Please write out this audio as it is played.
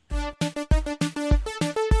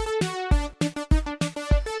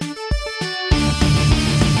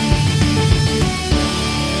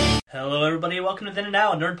welcome to Then and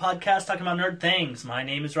Now, a nerd podcast talking about nerd things. My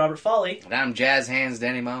name is Robert Foley. And I'm Jazz Hands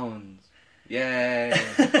Danny Moans. Yay.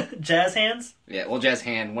 Jazz hands? Yeah, well, Jazz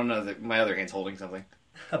Hand, my other hand's holding something.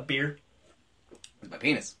 A beer? It's my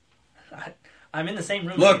penis. I'm in the same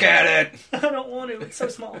room. Look at it! I don't want to, it's so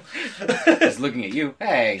small. It's looking at you.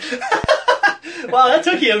 Hey. Wow, that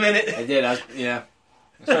took you a minute. I did, I was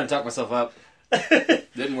trying to talk myself up.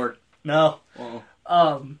 Didn't work. No.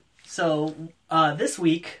 Uh-oh. So, this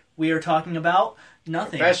week, we are talking about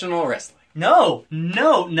nothing. Professional wrestling. No,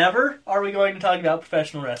 never are we going to talk about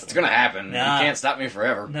professional wrestling. It's gonna happen. Nah. You can't stop me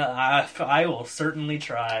forever. No, I will certainly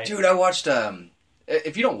try. Dude, I watched,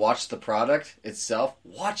 if you don't watch the product itself,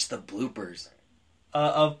 watch the bloopers.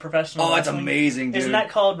 Of professional wrestling. wrestling. It's amazing, dude. Isn't that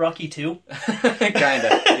called Rocky 2?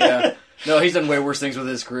 Kinda, yeah. No, he's done way worse things with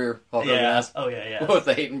his career. Hulk Hogan has. Oh, yeah. With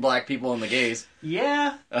the hating black people and the gays.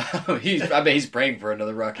 Yeah. I bet he's praying for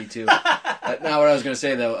another Rocky too. Now, what I was going to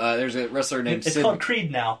say though, there's a wrestler named It's Sid. called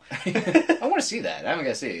Creed now. I want to see that. I haven't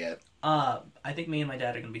got to see it yet. I think me and my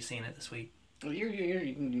dad are going to be seeing it this week. Well, you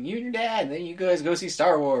and your dad, and then you guys go see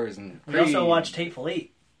Star Wars and Creed. We also watched Hateful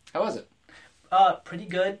Eight. How was it? Pretty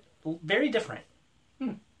good. Very different.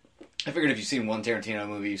 I figured if you've seen one Tarantino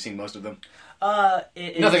movie, you've seen most of them.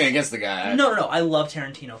 Nothing against the guy. No. I love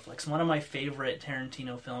Tarantino flicks. One of my favorite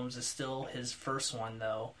Tarantino films is still his first one,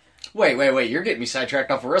 though. Wait. You're getting me sidetracked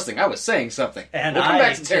off of wrestling. I was saying something. And we'll come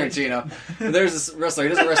back to Tarantino. There's this wrestler. He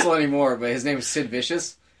doesn't wrestle anymore, but his name is Sid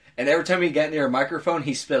Vicious. And every time he got near a microphone,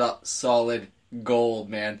 he spit out solid gold,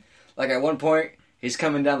 man. Like at one point, he's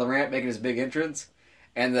coming down the ramp making his big entrance.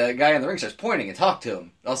 And the guy in the ring starts pointing and talk to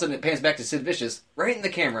him. All of a sudden, it pans back to Sid Vicious, right in the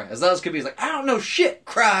camera. As loud as could be, he's like, I don't know shit,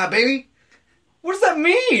 cry baby. What does that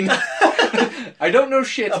mean? I don't know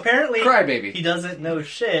shit. Apparently, crybaby. He doesn't know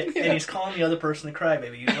shit, and he's calling the other person a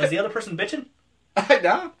crybaby. Was the other person bitching?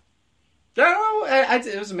 No.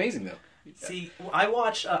 It was amazing, though. See, I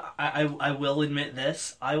watched, I will admit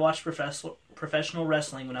this, I watched professional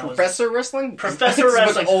wrestling when I was... Professor Wrestling? Professor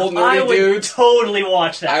Wrestling. Old nerdy I would dudes. totally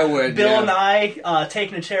watch that. I would, Bill Nye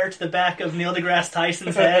taking a chair to the back of Neil deGrasse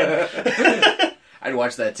Tyson's head. I'd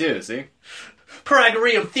watch that, too, see?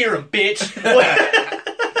 Pythagorean theorem, bitch.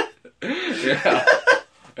 Yeah.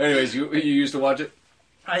 Anyways, you used to watch it?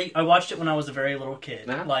 I watched it when I was a very little kid.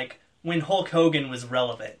 Uh-huh. Like, when Hulk Hogan was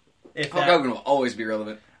relevant. Hulk Hogan will always be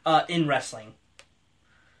relevant. In wrestling.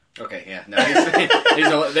 Okay, yeah.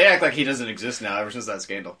 No, they act like he doesn't exist now ever since that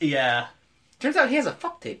scandal. Yeah. Turns out he has a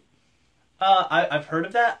fuck tape. I've heard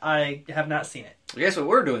of that. I have not seen it. Guess what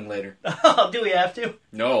we're doing later? Do we have to?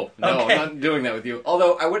 No, Okay. I'm not doing that with you.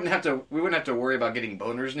 Although we wouldn't have to worry about getting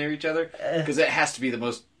boners near each other, because it has to be the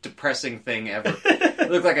most depressing thing ever. You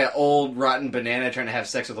look like an old rotten banana trying to have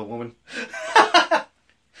sex with a woman.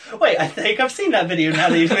 Wait, I think I've seen that video now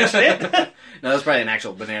that you've mentioned it. No, that's probably an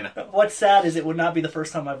actual banana. What's sad is it would not be the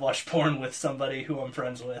first time I've watched porn with somebody who I'm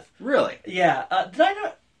friends with. Really? Yeah. Did I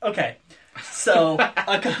not? Okay. So,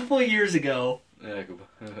 a couple of years ago,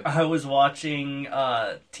 I was watching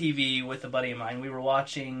TV with a buddy of mine. We were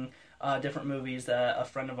watching different movies that a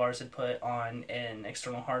friend of ours had put on an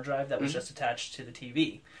external hard drive that was just attached to the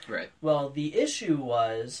TV. Right. Well, the issue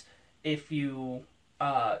was if you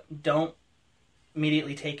don't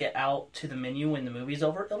immediately take it out to the menu when the movie's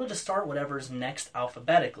over, it'll just start whatever's next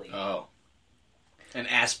alphabetically. Oh. And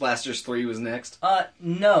Ass Blasters 3 was next?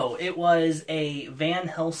 No, it was a Van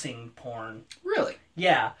Helsing porn. Really?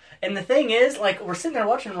 Yeah. And the thing is, like, we're sitting there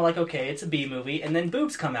watching and we're like, okay, it's a B movie, and then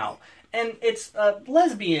boobs come out. And it's a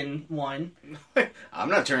lesbian one. I'm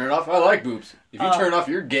not turning it off. I like boobs. If you turn it off,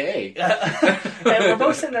 you're gay. And we're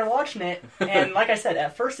both sitting there watching it, and like I said,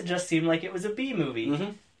 at first it just seemed like it was a B movie.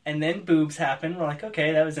 Mm-hmm. And then boobs happened. We're like,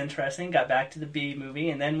 okay, that was interesting. Got back to the B movie,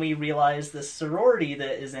 and then we realized the sorority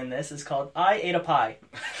that is in this is called I Ate a Pie.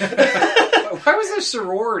 Why was there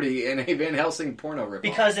sorority in a Van Helsing porno ripoff?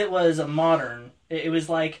 Because it was a modern. It was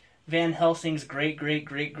like Van Helsing's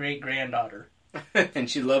great-great-great-great-granddaughter. And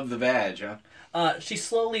she loved the badge, huh? She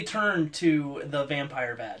slowly turned to the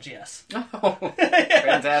vampire badge, yes. Oh,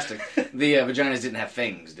 fantastic. The vaginas didn't have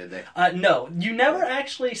fangs, did they? No, you never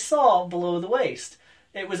actually saw below the waist.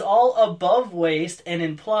 It was all above waist and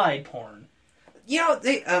implied porn. You know,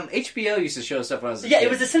 they HBO used to show stuff when I was a Yeah, kid. it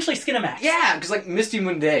was essentially Skinamax. Yeah, because like Misty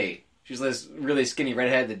Munday, she was this really skinny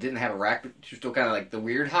redhead that didn't have a rack, but she was still kind of like the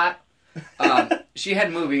weird hot. She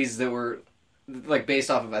had movies that were like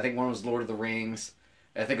based off of, I think one was Lord of the Rings.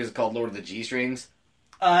 I think it was called Lord of the G-Strings.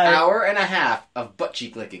 Hour and a half of butt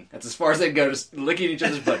cheek licking. That's as far as they go, just licking each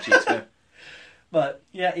other's butt cheeks, man. But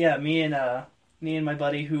yeah, me and my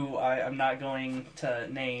buddy, who I'm not going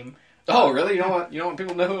to name, Oh, really? You don't want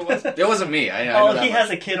people to know who it was? It wasn't me. I know he has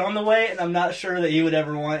a kid on the way, and I'm not sure that he would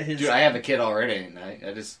ever want his... Dude, I have a kid already, and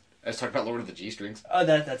I just talked about Lord of the G-Strings. Oh,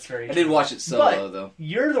 that's very true. I did watch it solo, though.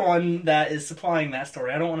 You're the one that is supplying that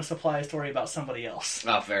story. I don't want to supply a story about somebody else.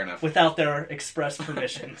 Oh, fair enough. Without their express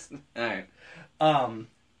permission. Alright.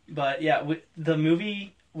 But yeah, the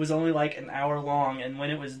movie was only like an hour long, and when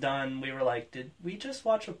it was done, we were like, did we just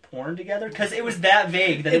watch a porn together? Because it was that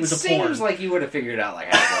vague that it was a porn. It seems like you would have figured it out like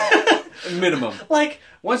halfway. Minimum. Like,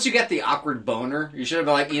 once you get the awkward boner, you should have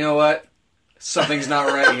been like, you know what? Something's not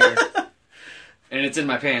right here. And it's in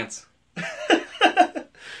my pants. Did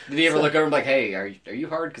he ever look over and be like, hey, are you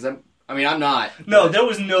hard? Because I'm not. No, there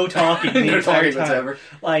was no talking the no entire talking time. Whatsoever.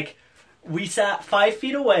 Like, we sat 5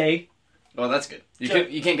 feet away. Well, that's good. You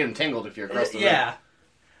can't get entangled if you're across the room. Yeah.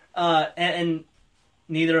 And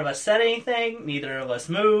neither of us said anything. Neither of us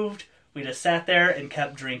moved. We just sat there and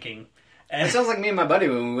kept drinking. And it sounds like me and my buddy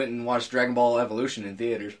when we went and watched Dragon Ball Evolution in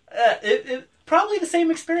theaters. It probably the same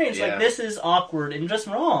experience. Yeah. Like, this is awkward and just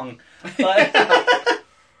wrong. But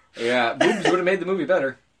yeah, boobs would have made the movie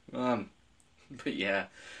better. But yeah.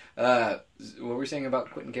 What were we saying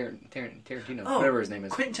about Quentin Tarantino? Oh, whatever his name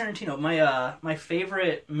is. Quentin Tarantino. My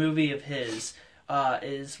favorite movie of his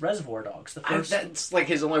is Reservoir Dogs. The first. That's like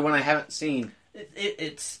his only one I haven't seen.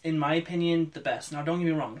 It's, in my opinion, the best. Now, don't get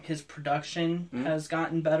me wrong. His production has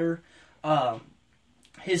gotten better.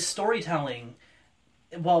 His storytelling,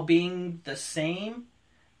 while being the same,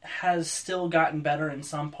 has still gotten better in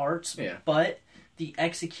some parts. Yeah. But the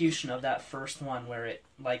execution of that first one, where it,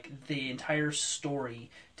 like, the entire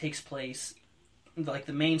story takes place, like,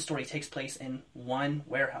 the main story takes place in one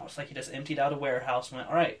warehouse. Like, he just emptied out a warehouse and went,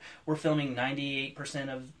 all right, we're filming 98%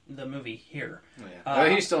 of the movie here. Oh, yeah. Well,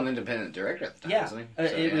 he's still an independent director at the time, isn't he? So,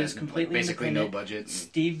 it was completely basically no budget.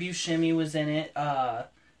 Steve Buscemi was in it.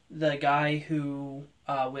 The guy who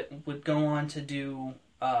would go on to do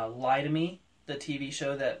Lie to Me, the TV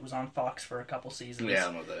show that was on Fox for a couple seasons. Yeah, I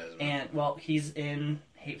don't know what that is. And, well, he's in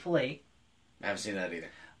Hateful Eight. I haven't seen that either.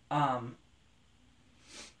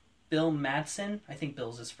 Bill Madsen, I think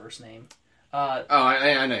Bill's his first name. I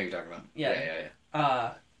know who you're talking about.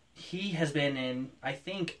 Yeah. He has been in, I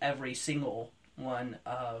think, every single one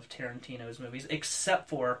of Tarantino's movies, except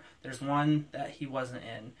for there's one that he wasn't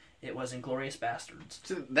in. It was Inglourious Basterds.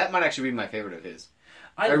 So that might actually be my favorite of his.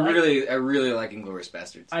 I really like Inglourious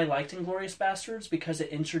Basterds. I liked Inglourious Basterds because it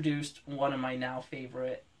introduced one of my now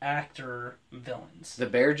favorite actor villains. The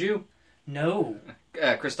Bear Jew? No.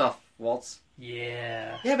 Christoph Waltz?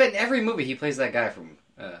 Yeah. Yeah, but in every movie he plays that guy from,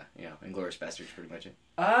 Inglourious Basterds, pretty much.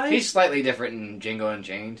 He's slightly different in Django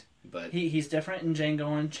Unchained, but... He's different in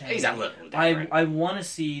Django Unchained. He's a little different. I want to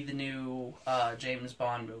see the new James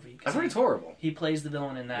Bond movie. I've heard it's horrible. He plays the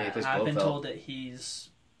villain in that. Yeah, I've been told that he's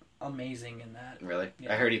amazing in that. Really?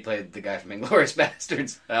 Yeah. I heard he played the guy from Inglourious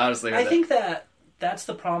Basterds. I think that's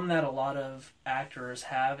the problem that a lot of actors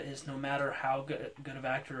have, is no matter how good of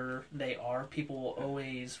actor they are, people will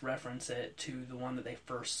always reference it to the one that they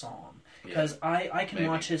first saw him. Because I can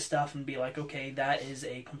watch his stuff and be like, okay, that is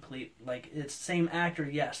a complete, like, it's the same actor,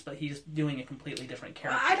 yes, but he's doing a completely different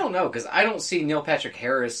character. I don't know, because I don't see Neil Patrick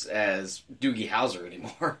Harris as Doogie Howser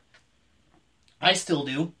anymore. I still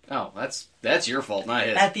do. Oh, that's your fault, not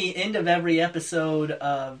his. At the end of every episode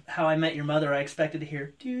of How I Met Your Mother, I expected to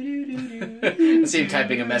hear doo-doo-doo-doo-doo. See him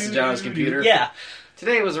typing a message on his computer? Yeah.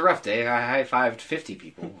 Today was a rough day. I high-fived 50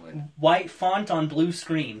 people. White font on blue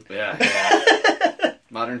screen. Yeah.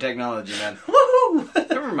 Modern technology, man. Woohoo!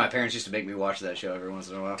 I remember my parents used to make me watch that show every once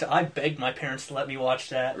in a while. I begged my parents to let me watch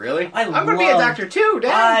that. Really? I'm going to be a doctor too,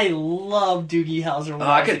 Dad. I love Doogie Howser when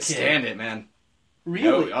I was a kid. I could stand it, man.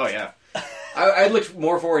 Really? Oh yeah. I looked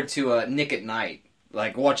more forward to Nick at Night,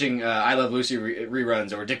 like watching I Love Lucy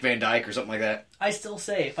reruns or Dick Van Dyke or something like that. I still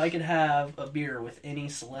say, if I could have a beer with any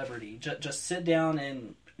celebrity, just sit down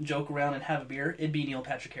and joke around and have a beer, it'd be Neil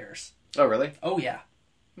Patrick Harris. Oh, really? Oh, yeah.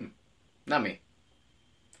 Not me.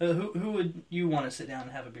 Who would you want to sit down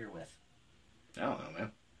and have a beer with? I don't know, man.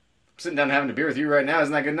 I'm sitting down and having a beer with you right now.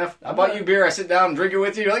 Isn't that good enough? I bought you beer. I sit down and drink it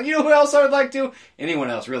with you. You're like, you know who else I would like to? Anyone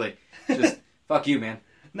else, really. Just, fuck you, man.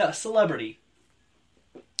 No, celebrity.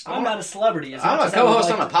 I'm not a celebrity. I'm a co-host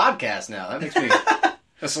on a podcast now. That makes me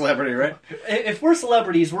a celebrity, right? If we're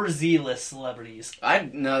celebrities, we're Z-list celebrities.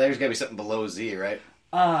 No, there's got to be something below Z, right?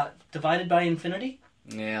 Divided by infinity?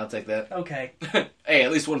 Yeah, I'll take that. Okay. Hey,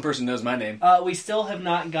 at least one person knows my name. We still have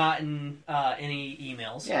not gotten any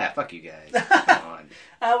emails. Yeah, fuck you guys. Come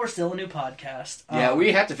on. We're still a new podcast. Yeah,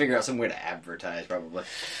 we have to figure out some way to advertise, probably.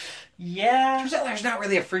 Yeah. Turns out there's not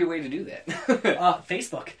really a free way to do that.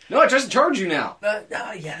 Facebook. No, it tries to charge you now.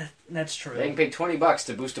 Yeah, that's true. They can pay $20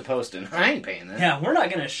 to boost a post, and I ain't paying that. Yeah, we're not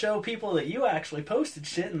going to show people that you actually posted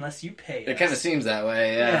shit unless you pay It kind of seems that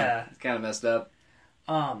way, yeah. It's kind of messed up.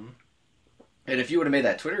 And if you would have made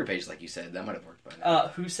that Twitter page like you said, that might have worked by now.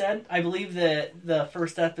 Who said? I believe that the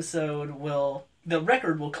first episode the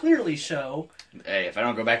record will clearly show. Hey, if I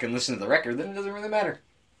don't go back and listen to the record, then it doesn't really matter.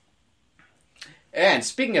 And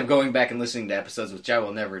speaking of going back and listening to episodes, which I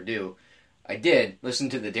will never do, I did listen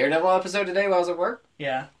to the Daredevil episode today while I was at work.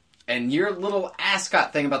 Yeah. And your little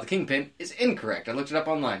ascot thing about the Kingpin is incorrect. I looked it up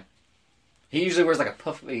online. He usually wears like a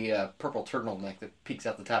puffy purple turtleneck that peeks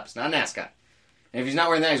out the top. It's not an ascot. And if he's not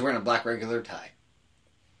wearing that, he's wearing a black regular tie.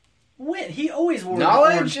 When? He always wore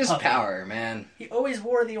Knowledge the orange is puffy. power, man. He always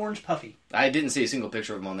wore the orange puffy. I didn't see a single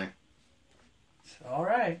picture of him on there. All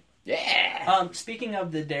right. Yeah. Speaking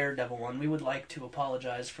of the Daredevil one, we would like to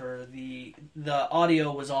apologize for the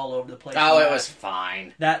audio was all over the place. Oh, it was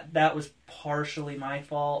fine. That was partially my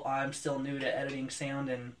fault. I'm still new to editing sound,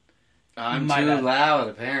 and I'm too loud,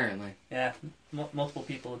 apparently. Yeah, multiple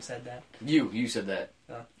people have said that. You said that.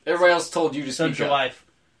 Everybody else told you to speak up. So your wife.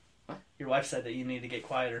 What? Your wife said that you need to get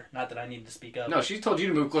quieter, not that I need to speak up. No, she told you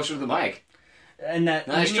to move closer to the mic. And that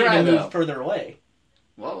nice you need to move further away.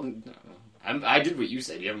 Well, I did what you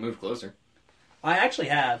said. You haven't moved closer. I actually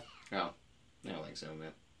have. Oh. I don't think so,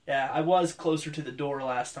 man. Yeah, I was closer to the door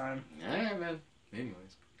last time. Yeah, man.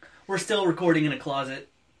 Anyways. We're still recording in a closet.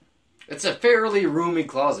 It's a fairly roomy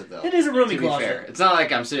closet, though. It is a roomy closet. Fair. It's not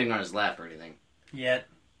like I'm sitting on his lap or anything. Yet.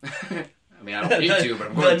 I mean, I don't need to, but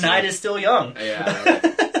I'm going to. The night is still young.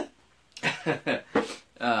 Yeah.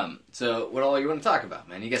 So, what all you want to talk about,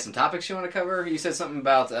 man? You got some topics you want to cover? You said something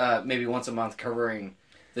about maybe once a month covering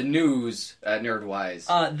the news Nerdwise.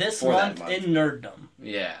 This month in nerddom.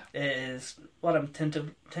 Yeah. Is what I'm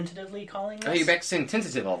tentatively calling this. Oh, you're back to saying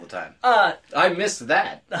tentative all the time. I missed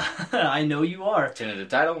that. I know you are. Tentative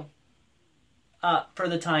title? For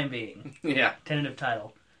the time being. Yeah. Tentative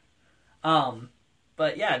title.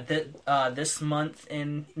 But yeah, this month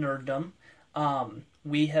in nerddom,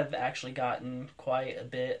 we have actually gotten quite a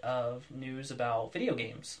bit of news about video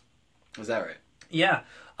games. Is that right? Yeah.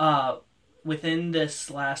 Within this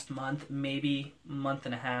last month, maybe month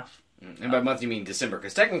and a half. And by month you mean December,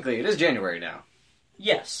 because technically it is January now.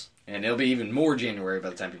 Yes. And it'll be even more January by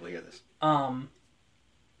the time people hear this. A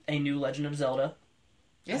new Legend of Zelda.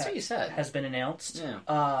 Yeah, that's what you said. Has been announced.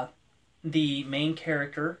 Yeah. The main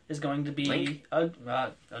character is going to be a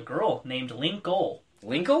girl named Linkle.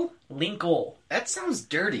 Linkle? Linkle. That sounds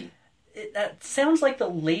dirty. That sounds like the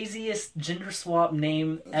laziest gender swap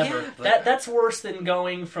name ever. Yeah, that's worse than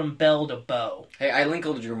going from Belle to Beau. Hey, I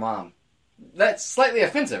linkled your mom. That's slightly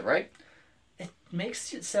offensive, right? It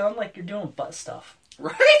makes it sound like you're doing butt stuff.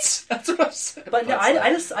 Right? That's what I'm saying. But no,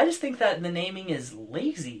 I just think that the naming is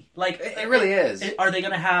lazy. Like it really is. Are they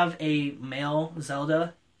going to have a male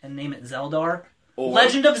Zelda and name it Zeldar? Or...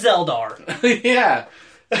 Legend of Zeldar. Yeah.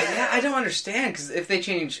 Yeah, I don't understand, because if they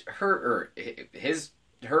change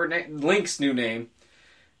Link's new name,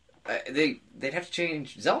 they'd have to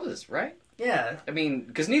change Zelda's, right? Yeah. I mean,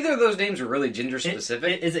 because neither of those names are really gender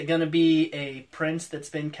specific. Is it going to be a prince that's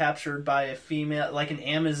been captured by a female, like an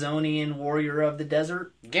Amazonian warrior of the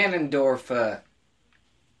desert? Ganondorf,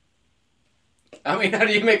 I mean, how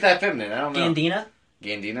do you make that feminine? I don't know.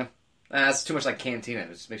 Gandina? That's too much like Cantina.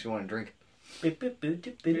 It just makes me want to drink. Do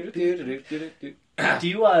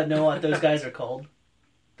you know what those guys are called?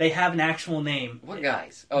 They have an actual name. What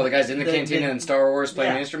guys? Oh, the guys in the cantina in Star Wars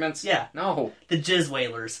playing instruments? Yeah. No. The Jizz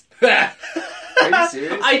Whalers. Are you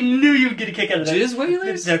serious? I knew you'd get a kick out of that. Jizz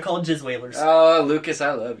Whalers? They're called Jizz Whalers. Oh, Lucas,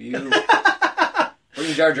 I love you.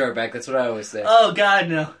 Bring Jar Jar back, that's what I always say. Oh, God,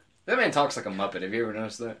 no. That man talks like a Muppet, have you ever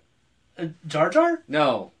noticed that? Jar Jar?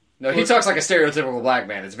 No, he talks like a stereotypical black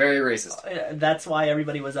man. It's very racist. That's why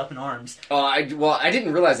everybody was up in arms. Oh, I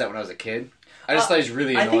didn't realize that when I was a kid. I just thought he was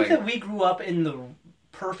really annoying. I think that we grew up in the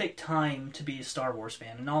perfect time to be a Star Wars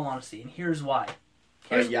fan, in all honesty, and here's why.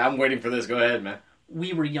 Yeah, I'm waiting for this. Go ahead, man.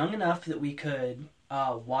 We were young enough that we could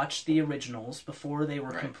watch the originals before they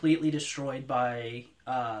were completely destroyed by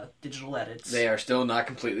digital edits. They are still not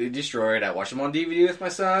completely destroyed. I watched them on DVD with my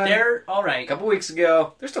son. They're all right. A couple weeks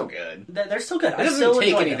ago. They're still good. They're still good. It doesn't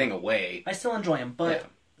take anything away. I still enjoy them, but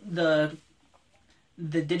the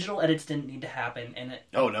digital edits didn't need to happen, and it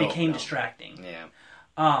became distracting.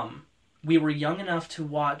 Yeah. We were young enough to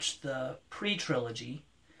watch the pre-trilogy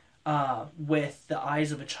with the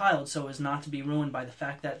eyes of a child, so as not to be ruined by the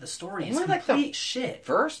fact that the story is complete shit.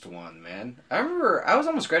 First one, man. I remember I was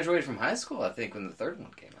almost graduated from high school, I think, when the third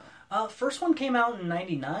one came out. First one came out in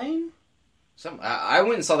 99? I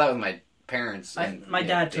went and saw that with my parents. My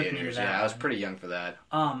dad took me to that. Yeah, I was pretty young for that.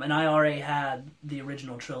 And I already had the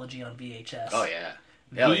original trilogy on VHS. Oh yeah.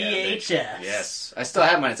 Hell VHS. Yeah, yes. I still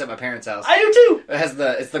have mine. It's at my parents' house. I do too.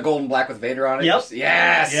 It's the gold and black with Vader on it. Yep.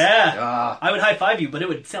 Yes. Yeah. I would high five you, but it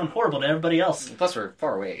would sound horrible to everybody else. Plus, we're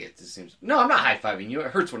far away. It just seems. No, I'm not high fiving you. It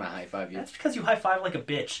hurts when I high five you. That's because you high five like a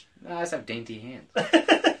bitch. No, I just have dainty hands.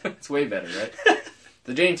 It's way better, right?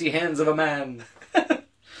 The dainty hands of a man.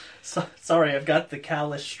 Sorry, I've got the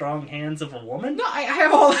callous, strong hands of a woman? No, I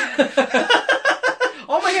have all...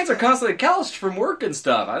 all my hands are constantly calloused from work and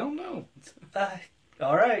stuff. I don't know.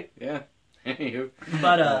 All right. Yeah.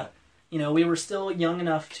 But, we were still young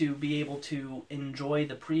enough to be able to enjoy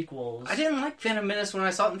the prequels. I didn't like Phantom Menace when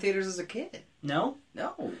I saw it in theaters as a kid. No?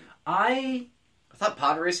 No. I thought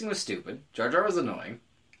pod racing was stupid. Jar Jar was annoying.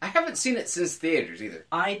 I haven't seen it since theaters either.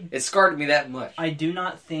 It scarred me that much. I do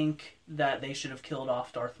not think that they should have killed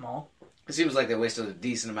off Darth Maul. It seems like they wasted a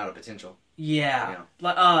decent amount of potential. Yeah.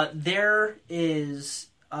 There is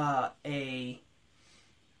there's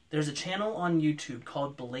a channel on YouTube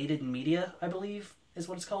called Belated Media, I believe is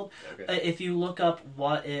what it's called. Okay. If you look up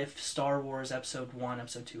what if Star Wars Episode 1,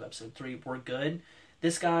 Episode 2, Episode 3 were good,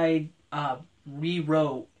 this guy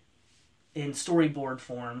rewrote in storyboard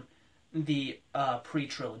form the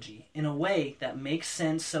pre-trilogy in a way that makes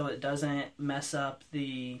sense so it doesn't mess up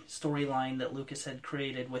the storyline that Lucas had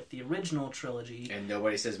created with the original trilogy. And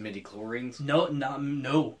nobody says midi-chlorians? No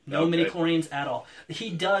midi-chlorians at all. He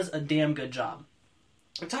does a damn good job.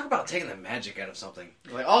 And talk about taking the magic out of something.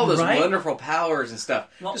 Like all those wonderful powers and stuff.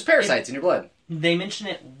 Well, just parasites in your blood. They mention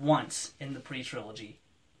it once in the pre-trilogy.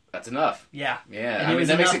 That's enough. Yeah. Yeah, I mean,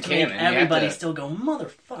 that makes it canon. Everybody still go,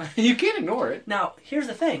 motherfucker. You can't ignore it. Now, here's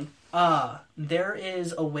the thing. There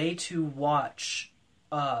is a way to watch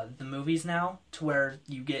the movies now to where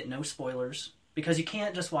you get no spoilers. Because you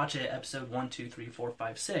can't just watch it episode 1, 2, 3, 4,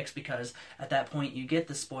 5, 6, because at that point you get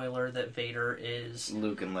the spoiler that Vader is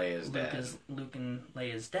Luke and Leia's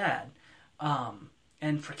dad.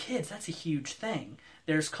 And for kids, that's a huge thing.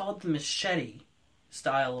 There's called the machete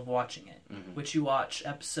style of watching it, which you watch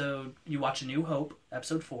A New Hope,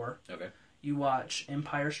 episode 4. Okay. You watch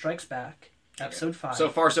Empire Strikes Back, episode 5. So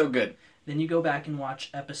far, so good. Then you go back and watch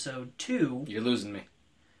episode 2. You're losing me.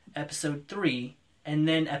 Episode 3. And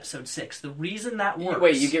then episode 6. The reason that works...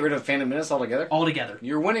 Wait, you get rid of Phantom Menace altogether? Altogether.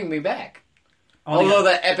 You're winning me back. Altogether. Although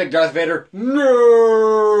that epic Darth Vader... No!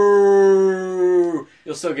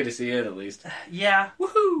 You'll still get to see it, at least. Yeah.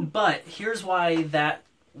 Woohoo! But here's why that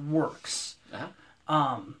works.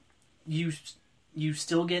 Uh-huh. You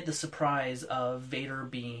still get the surprise of Vader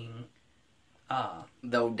being...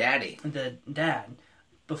 the daddy. The dad.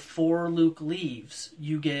 Before Luke leaves,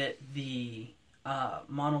 you get the...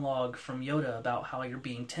 monologue from Yoda about how you're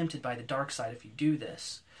being tempted by the dark side if you do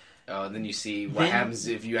this. Oh, and then you see what happens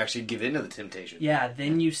if you actually give in to the temptation. Yeah,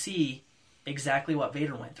 then you see exactly what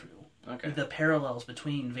Vader went through. Okay. The parallels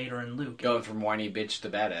between Vader and Luke. Going from whiny bitch to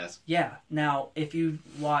badass. Yeah. Now, if you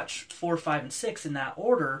watch 4, 5, and 6 in that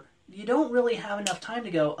order, you don't really have enough time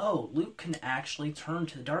to go, oh, Luke can actually turn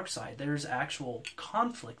to the dark side. There's actual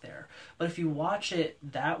conflict there. But if you watch it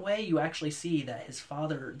that way, you actually see that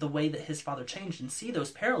the way that his father changed, and see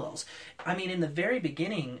those parallels. I mean, in the very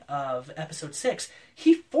beginning of episode 6,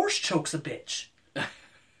 he force chokes a bitch.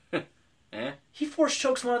 He force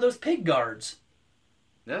chokes one of those pig guards.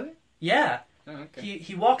 Does he? Yeah. Oh, okay.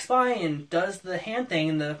 He walks by and does the hand thing,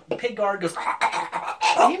 and the pig guard goes...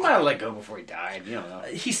 He might have let go before he died. You don't know.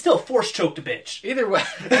 He still force choked a bitch. Either way,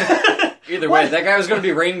 that guy was going to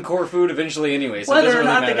be Rain Corps anyway. anyway. So whether or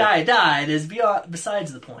not the guy died is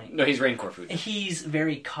besides the point. No, he's Rain Corps. He's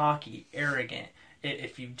very cocky, arrogant.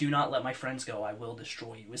 If you do not let my friends go, I will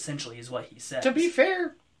destroy you. Essentially, is what he says. To be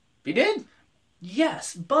fair, he did.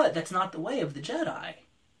 Yes, but that's not the way of the Jedi.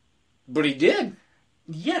 But he did.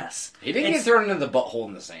 Yes. He didn't get thrown into the butthole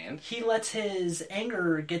in the sand. He lets his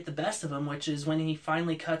anger get the best of him, which is when he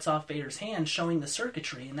finally cuts off Vader's hand, showing the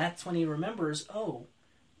circuitry, and that's when he remembers, oh,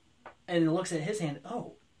 and looks at his hand,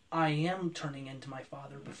 oh, I am turning into my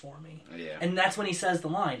father before me. Yeah. And that's when he says the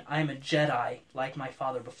line, I am a Jedi like my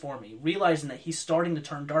father before me, realizing that he's starting to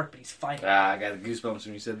turn dark, but he's fighting. I got the goosebumps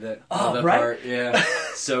when you said that. Oh, that right? Part. Yeah.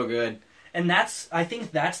 So good. And I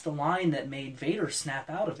think that's the line that made Vader snap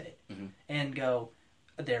out of it and go,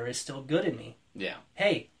 there is still good in me. Yeah.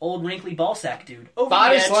 Hey, old wrinkly ballsack dude. Over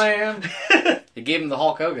Body the edge. slam! He gave him the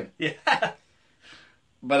Hulk Hogan. Yeah.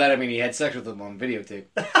 By that I mean he had sex with him on videotape.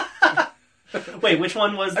 Wait, which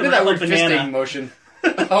one was the I did that weird fisting motion.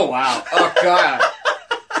 Oh, wow. Oh, God.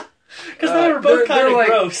 Because they were both kind of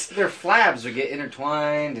gross. Their flabs would get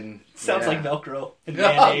intertwined and... Sounds like Velcro and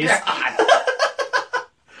mayonnaise. Oh,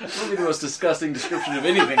 God. That would be the most disgusting description of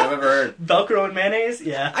anything I've ever heard. Velcro and mayonnaise?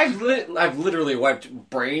 Yeah. I've literally wiped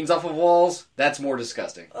brains off of walls. That's more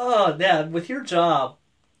disgusting. Oh, yeah. With your job,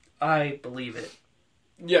 I believe it.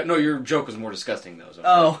 Yeah, no, your joke was more disgusting, though. So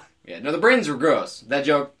oh. Yeah, no, the brains were gross. That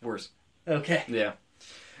joke, worse. Okay. Yeah.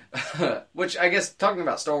 Which, I guess, talking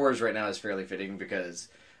about Star Wars right now is fairly fitting because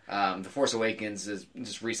The Force Awakens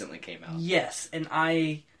just recently came out. Yes, and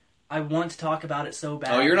I want to talk about it so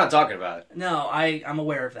bad. Oh, you're not talking about it? No, I'm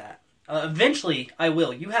aware of that. Eventually, I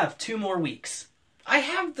will. You have 2 more weeks. I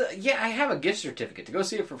have a gift certificate to go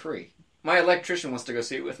see it for free. My electrician wants to go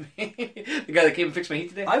see it with me. The guy that came and fixed my heat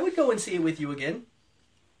today. I would go and see it with you again.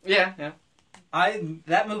 Yeah.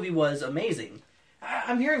 That movie was amazing.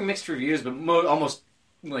 I'm hearing mixed reviews, but almost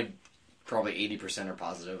like probably 80% are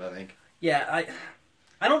positive, I think. Yeah,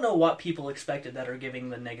 I don't know what people expected that are giving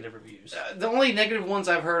the negative reviews. The only negative ones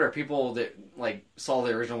I've heard are people that like saw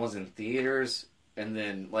the original ones in theaters and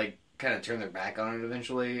then like kind of turned their back on it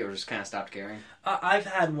eventually, or just kind of stopped caring. I've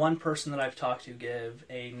had one person that I've talked to give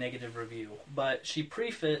a negative review, but she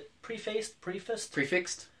prefixed,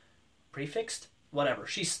 whatever.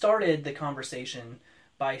 She started the conversation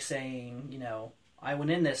by saying, you know, I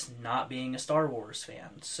went in this not being a Star Wars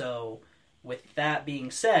fan. So, with that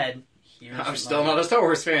being said, I'm still not a Star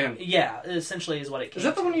Wars fan. Yeah, essentially is what it came Is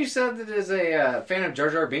that the one you said that is a fan of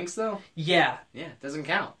Jar Jar Binks, though? Yeah. Yeah, it doesn't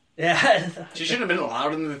count. Yeah. She shouldn't have been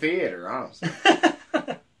allowed in the theater, honestly.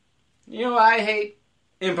 You know, I hate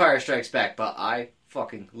Empire Strikes Back, but I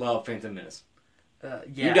fucking love Phantom Menace. Yeah.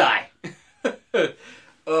 You die.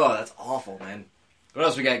 Oh, that's awful, man. What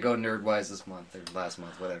else we got going nerd-wise this month, or last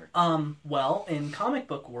month, whatever? Well, in comic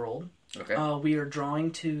book world, okay. We are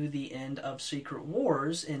drawing to the end of Secret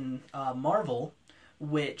Wars in Marvel,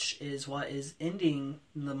 which is what is ending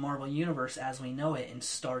the Marvel Universe as we know it and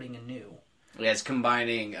starting anew. Yeah, it's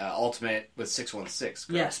combining Ultimate with 616.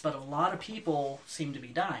 Correct? Yes, but a lot of people seem to be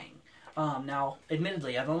dying. Now,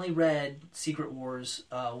 admittedly, I've only read Secret Wars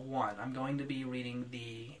 1. I'm going to be reading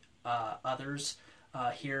the others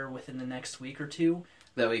here within the next week or two.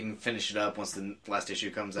 That we can finish it up once the last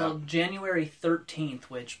issue comes out. Well, January 13th,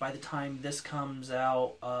 which by the time this comes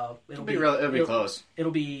out, it'll be close.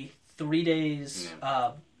 It'll be 3 days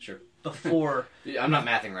sure. before I'm not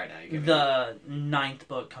mathing right now. The 9th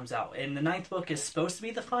book comes out. And the 9th book is supposed to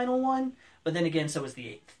be the final one, but then again, so is the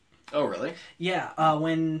 8th. Oh, really? Yeah,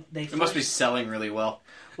 when they It must be selling really well.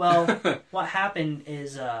 Well, what happened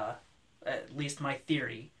is, at least my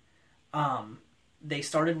theory, they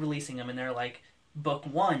started releasing them and they're like, book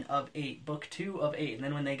 1 of 8, book 2 of 8, and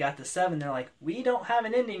then when they got to 7, they're like, we don't have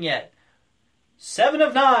an ending yet. 7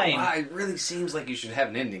 of 9! Wow, it really seems like you should have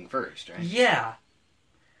an ending first, right? Yeah.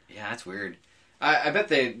 Yeah, that's weird. I bet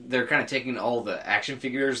they're kind of taking all the action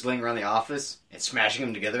figures laying around the office and smashing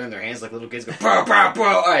them together in their hands like little kids go, bro, bro,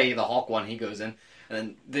 bro! Hey, the Hulk one, he goes in. And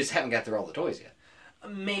then they just haven't got through all the toys yet.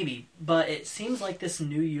 Maybe, but it seems like this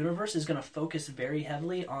new universe is going to focus very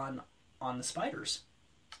heavily on the spiders.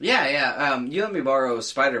 Yeah. You let me borrow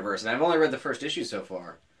Spider-Verse, and I've only read the first issue so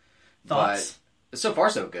far. Thoughts? But so far,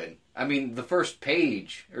 so good. I mean, the first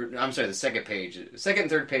page, the second page, second and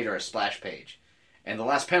third page are a splash page. And the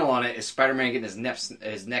last panel on it is Spider-Man getting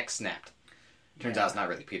his neck snapped. Turns out it's not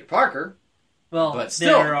really Peter Parker. Well, but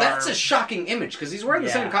still, that's a shocking image, because he's wearing the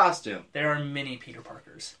same costume. There are many Peter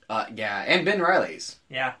Parkers. Yeah, and Ben Reilly's.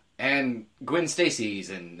 Yeah. And Gwen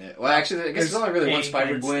Stacy's, and well, actually, I guess there's only really one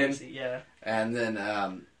Spider-Gwen. Yeah. And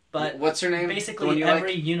then, but what's her name? Basically,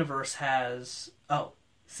 every universe has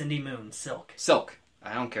Cindy Moon, Silk. Silk.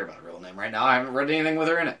 I don't care about her real name right now. I haven't read anything with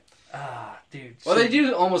her in it. Dude. Well, they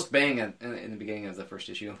do almost bang in the beginning of the first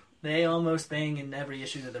issue. They almost bang in every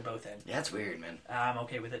issue that they're both in. Yeah, that's weird, man. I'm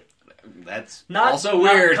okay with it. That's not also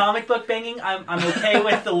weird. Not comic book banging. I'm okay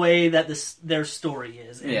with the way that their story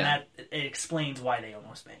is, and that it explains why they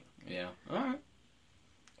almost bang. Yeah. All right.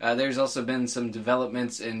 There's also been some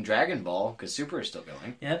developments in Dragon Ball, because Super is still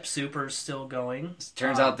going. Yep, Super's still going.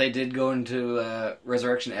 Turns out they did go into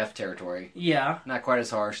Resurrection F territory. Yeah. Not quite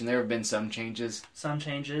as harsh, and there have been some changes.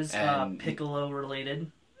 Piccolo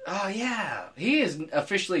related. Oh, yeah. He has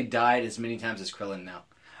officially died as many times as Krillin now.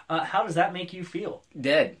 How does that make you feel?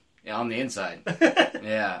 Dead. Yeah, on the inside.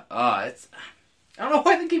 Yeah. I don't know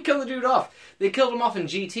why they keep killing the dude off. They killed him off in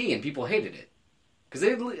GT, and people hated it.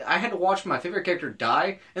 Because I had to watch my favorite character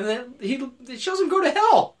die, and then it shows him go to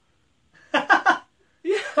hell.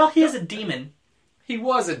 Yeah. Well, he is a demon. He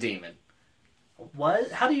was a demon.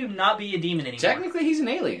 What? How do you not be a demon anymore? Technically, he's an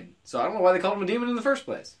alien, so I don't know why they called him a demon in the first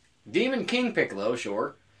place. Demon King Piccolo,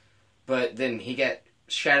 sure. But then he got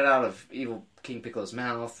shat out of evil King Piccolo's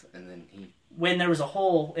mouth, and then he... When there was a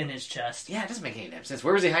hole in his chest. Yeah, it doesn't make any damn sense.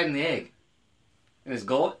 Where was he hiding the egg? In his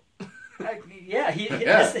gullet?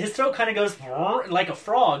 His throat kind of goes like a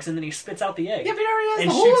frog's, and then he spits out the egg. Yeah, but he already has and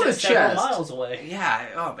the hole shoots in it his several chest. miles away. Yeah,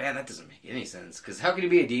 oh man, that doesn't make any sense. Because how can he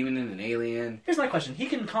be a demon and an alien? Here's my question. He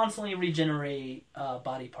can constantly regenerate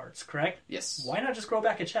body parts, correct? Yes. Why not just grow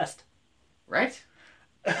back a chest? Right?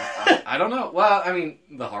 I don't know. Well, I mean,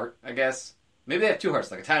 the heart, I guess. Maybe they have two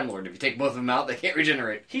hearts, like a Time Lord. If you take both of them out, they can't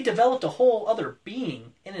regenerate. He developed a whole other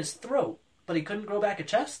being in his throat, but he couldn't grow back a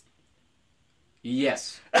chest?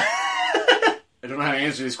 Yes. I don't know how to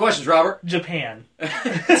answer these questions, Robert. Japan.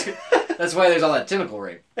 That's why there's all that tentacle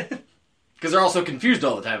rape. Because they're all so confused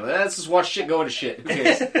all the time. Let's just watch shit go into shit. Who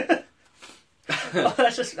cares? Oh,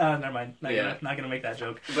 that's just... never mind. Not gonna make that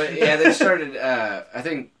joke. But yeah, they started... I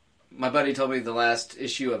think my buddy told me the last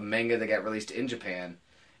issue of manga that got released in Japan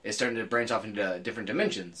is starting to branch off into different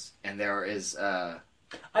dimensions. And there is... I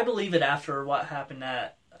believe it after what happened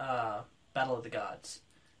at Battle of the Gods.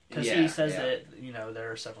 Because he says that,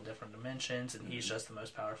 there are several different dimensions, and he's just the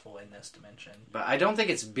most powerful in this dimension. But I don't think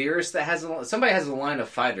it's Beerus that has... Somebody has a line of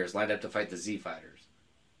fighters lined up to fight the Z Fighters.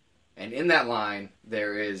 And in that line,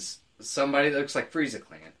 there is somebody that looks like Frieza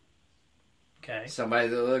Clan. Okay. Somebody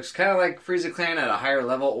that looks kind of like Frieza Clan at a higher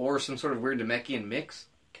level, or some sort of weird Namekian mix.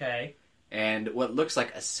 Okay. And what looks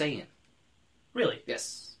like a Saiyan. Really?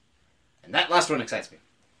 Yes. And that last one excites me.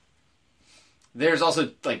 There's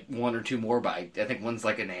also, like, one or two more, but I think one's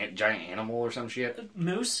like a giant animal or some shit.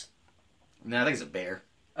 Moose? No, I think it's a bear.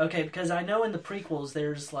 Okay, because I know in the prequels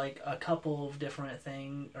there's, like, a couple of different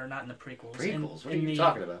things... Or not in the prequels. Prequels? What are you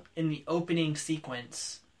talking about? In the opening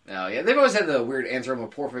sequence. Oh, yeah. They've always had the weird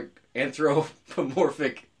anthropomorphic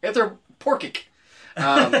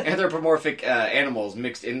animals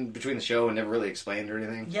mixed in between the show and never really explained or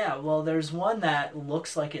anything. Yeah, well, there's one that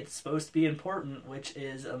looks like it's supposed to be important, which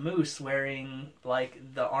is a moose wearing, like,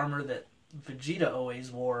 the armor that Vegeta always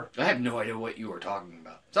wore. I have no idea what you were talking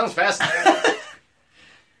about. Sounds fascinating.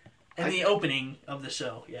 In the opening of the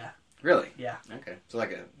show, yeah. Really? Yeah. Okay. So,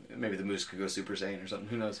 maybe the moose could go Super Saiyan or something.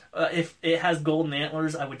 Who knows? If it has golden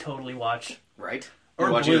antlers, I would totally watch. Right? Or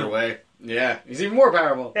watch blue. Either way. Yeah. He's even more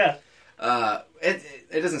powerful. Yeah.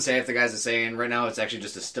 It doesn't say if the guy's a Saiyan. Right now, it's actually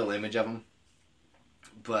just a still image of him.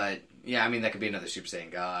 But, yeah, I mean, that could be another Super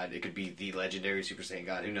Saiyan God. It could be the legendary Super Saiyan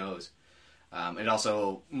God. Who knows? It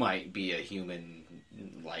also might be a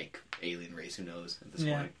human-like alien race. Who knows at this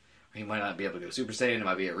point? He might not be able to go Super Saiyan. It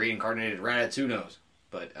might be a reincarnated Raditz. Who knows?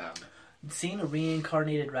 But, seeing a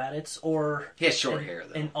reincarnated Raditz, or... He has short hair,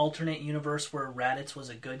 though. An alternate universe where Raditz was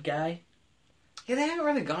a good guy... Yeah, they haven't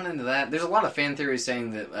really gone into that. There's a lot of fan theories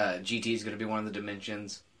saying that GT is going to be one of the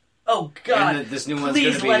dimensions. Oh, God. And this new one's going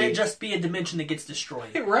to be... Please let it just be a dimension that gets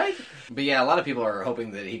destroyed. Right? But yeah, a lot of people are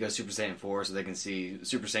hoping that he goes Super Saiyan 4 so they can see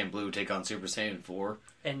Super Saiyan Blue take on Super Saiyan 4.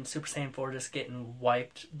 And Super Saiyan 4 just getting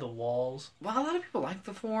wiped the walls. Well, a lot of people like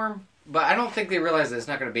the form, but I don't think they realize that it's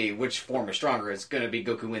not going to be which form is stronger. It's going to be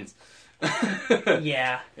Goku wins.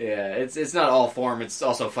 Yeah. Yeah, it's not all form, it's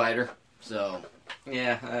also fighter. So,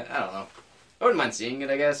 yeah, I don't know. I wouldn't mind seeing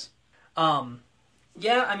it, I guess.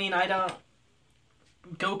 Yeah, I mean, I don't...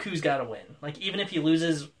 Goku's gotta win. Like, even if he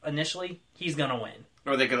loses initially, he's gonna win.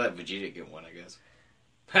 Or they could let Vegeta get one, I guess.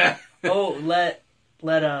 let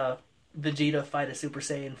Vegeta fight a Super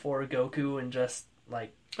Saiyan 4 Goku and just,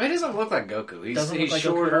 like... He doesn't look like Goku. He's like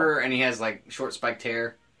shorter and he has, like, short spiked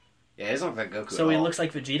hair. Yeah, he doesn't look like Goku So he looks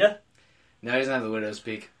like Vegeta? No, he doesn't have the widow's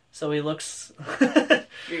peak. So he looks...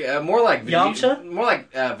 Yeah, more like Yamcha? More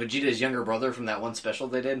like Vegeta's younger brother from that one special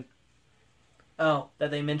they did. Oh,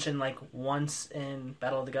 that they mentioned like once in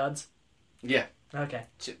Battle of the Gods? Yeah. Okay.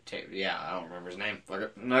 Yeah, I don't remember his name. I'm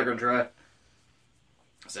not going to try.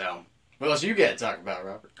 So, what else you got to talk about,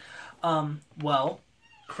 Robert? Well,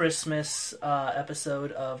 Christmas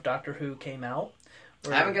episode of Doctor Who came out.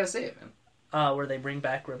 I haven't got to see it, man. Where they bring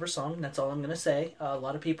back River Song. That's all I'm going to say. A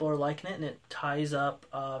lot of people are liking it, and it ties up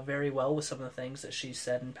very well with some of the things that she's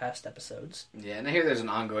said in past episodes. Yeah, and I hear there's an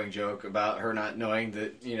ongoing joke about her not knowing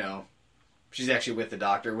that, she's actually with the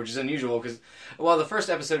Doctor, which is unusual because, well, the first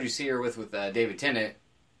episode you see her with David Tennant,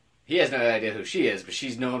 he has no idea who she is, but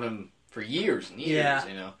she's known him for years and years,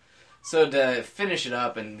 So to finish it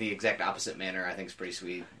up in the exact opposite manner, I think is pretty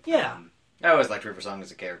sweet. Yeah. I always liked River Song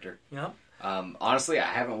as a character. Yeah. Honestly,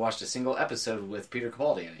 I haven't watched a single episode with Peter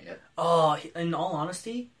Capaldi in it yet. Oh, in all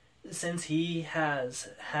honesty, since he has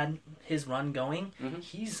had his run going,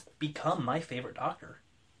 he's become my favorite Doctor.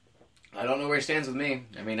 I don't know where he stands with me.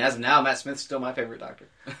 I mean, as of now, Matt Smith's still my favorite Doctor.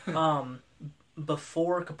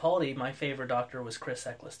 Before Capaldi, my favorite Doctor was Chris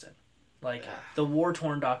Eccleston. Like, the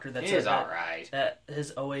war-torn Doctor that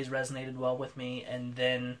has always resonated well with me. And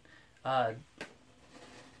then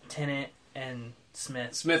Tennant and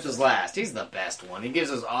Smith. Smith is last. He's the best one. He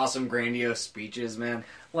gives us awesome, grandiose speeches, man.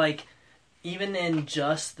 Like, even in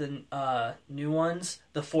just the new ones,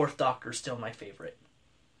 the Fourth Doctor's still my favorite.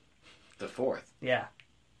 The fourth? Yeah.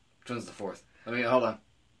 Which one's the fourth? Hold on.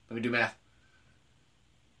 Let me do math.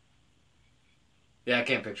 Yeah, I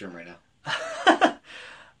can't picture him right now.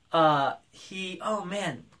 Oh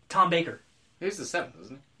man, Tom Baker. He was the seventh,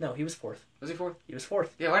 wasn't he? No, he was fourth. Was he fourth? He was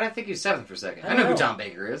fourth. Yeah, why did I think he was seventh for a second? I know who Tom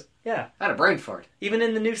Baker is. Yeah. I had a brain fart. Even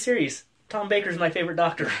in the new series, Tom Baker's my favorite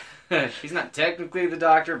Doctor. He's not technically the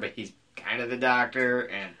Doctor, but he's kind of the Doctor,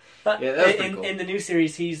 and yeah, that's pretty cool. In the new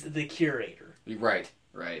series, he's the curator. Right.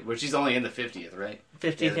 Which he's only in the 50th, right?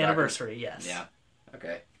 50th anniversary, yes. Yeah.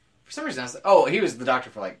 Okay. For some reason, he was the Doctor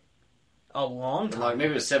for like a long time.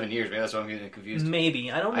 Maybe it was 7 years. Maybe that's why I'm getting confused.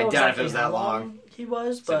 Maybe. I don't know. I doubt if it was that long. He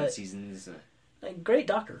was, 7 but seasons. A great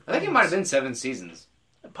Doctor. I think it might have been 7 seasons.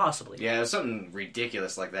 Possibly. Yeah, it was something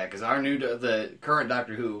ridiculous like that. Because the current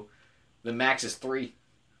Doctor Who, the max is 3.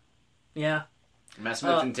 Yeah. Matt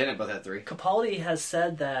Smith and Tennant both had 3. Capaldi has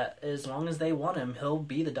said that as long as they want him, he'll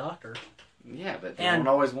be the Doctor. Yeah, but they don't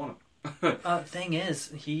always want him. Thing is,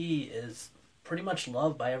 he is pretty much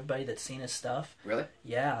loved by everybody that's seen his stuff. Really?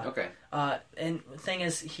 Yeah. Okay. And the thing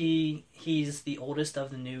is, he's the oldest of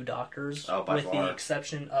the new Doctors, by far. the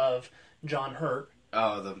exception of John Hurt.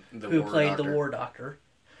 Oh, the who War played Doctor. the War Doctor.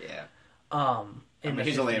 Yeah.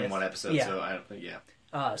 He's only in one episode, yeah. so I don't think.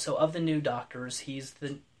 Yeah. So of the new Doctors, he's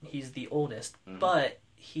the oldest, but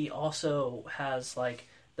he also has like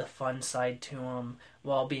the fun side to him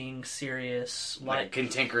while being serious, like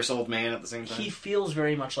cantankerous old man at the same time. He feels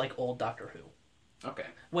very much like old Doctor Who. Okay.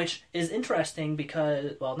 Which is interesting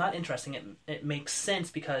because, well, not interesting. It makes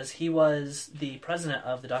sense because he was the president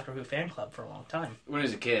of the Doctor Who fan club for a long time. When he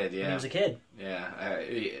was a kid, yeah. When he was a kid. Yeah.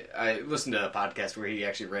 I listened to a podcast where he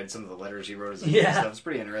actually read some of the letters he wrote as a kid and stuff. It's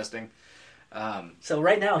pretty interesting. So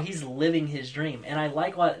right now he's living his dream, and I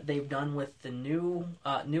like what they've done with the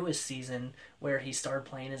newest season where he started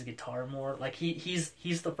playing his guitar more. Like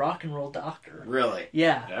he's the rock and roll Doctor. Really?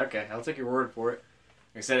 Yeah. Okay, I'll take your word for it.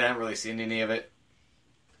 Like I said, I haven't really seen any of it.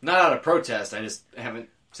 Not out of protest. I just haven't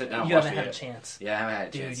sat down. You haven't had a chance. Yeah, I haven't had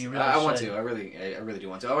a chance. Dude, you really I should. want to. I really do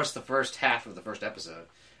want to. I watched the first half of the first episode.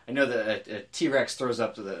 I know that a T-Rex throws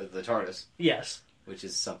up to the TARDIS. Yes. Which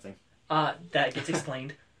is something. That gets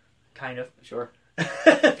explained. Kind of. Sure.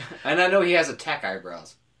 And I know he has attack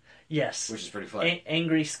eyebrows. Yes. Which is pretty funny.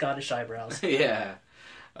 Angry Scottish eyebrows. Yeah.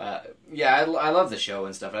 I love the show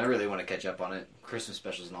and stuff, and I really want to catch up on it. Christmas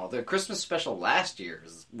specials and all. The Christmas special last year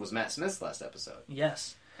was Matt Smith's last episode.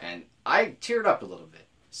 Yes. And I teared up a little bit.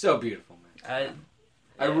 So beautiful, man.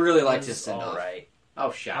 I really liked his send-off. Right.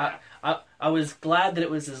 Oh, shut up. I was glad that it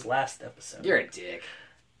was his last episode. You're a dick.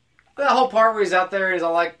 The whole part where he's out there, he's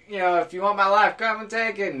all like, if you want my life, come and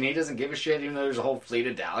take it. And he doesn't give a shit, even though there's a whole fleet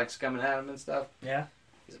of Daleks coming at him and stuff. Yeah.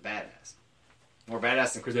 He's a badass. More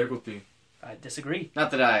badass than Chris Eccleston. I disagree. Not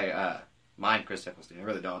that I mind Chris Eccleston. I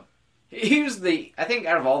really don't. He was I think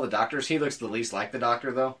out of all the Doctors, he looks the least like the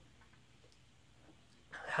Doctor, though.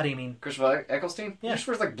 How do you mean? Christopher Eccleston? Yeah. He just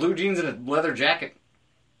wears like blue jeans and a leather jacket.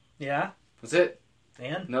 Yeah. That's it.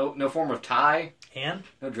 And? No form of tie. And?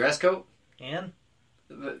 No dress coat. And?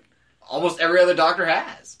 Almost every other Doctor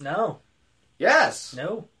has. No. Yes.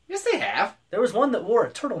 No. Yes, they have. There was one that wore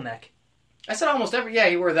a turtleneck. I said almost every... Yeah,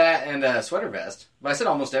 he wore that and a sweater vest. But I said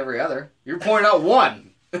almost every other. You're pointing out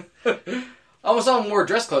one. Almost all of them wore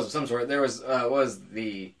dress clothes of some sort. There was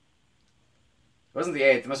the... It wasn't the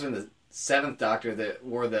 8th. It must have been the 7th Doctor that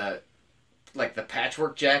wore the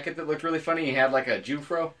patchwork jacket that looked really funny. He had like a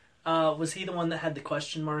Jufro. Was he the one that had the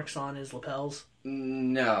question marks on his lapels?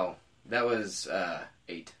 No. That was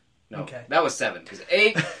 8. No. Okay. That was 7. Because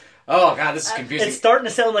 8... Oh, God, this is confusing. It's starting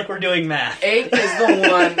to sound like we're doing math. 8 is the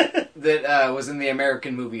one that was in the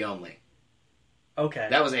American movie only. Okay.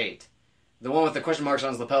 That was 8. The one with the question marks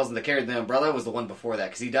on his lapels and that carried the umbrella was the one before that,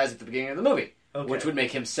 because he dies at the beginning of the movie, which would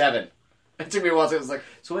make him 7. It took me a while, so it was like,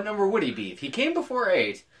 so what number would he be? If he came before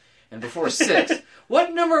 8 and before 6,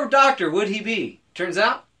 what number of Doctor would he be? Turns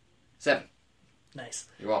out, 7. Nice.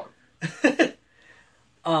 You're welcome.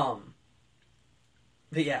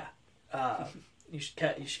 But yeah, you should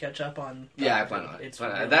catch up on. Yeah, I plan on it. It's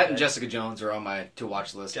really that good. and Jessica Jones are on my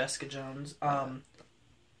to-watch list. Jessica Jones.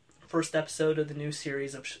 First episode of the new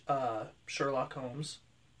series of Sherlock Holmes.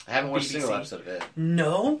 I haven't watched BBC. a single episode of it.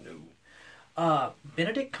 No?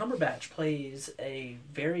 Benedict Cumberbatch plays a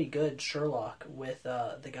very good Sherlock with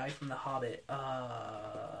the guy from The Hobbit.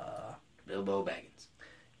 Bilbo Baggins.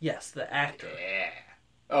 Yes, the actor. Yeah.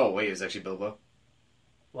 Oh, wait, it was actually Bilbo?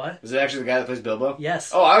 What? Was it actually the guy that plays Bilbo?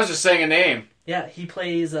 Yes. Oh, I was just saying a name. Yeah, he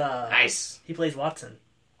plays... Nice. He plays Watson.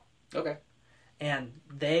 Okay. and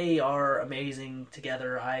they are amazing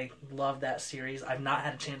together. I love that series. I've not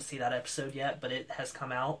had a chance to see that episode yet, but it has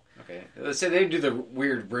come out. Okay. Let's say they do the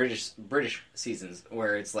weird British seasons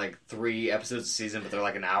where it's like 3 episodes a season, but they're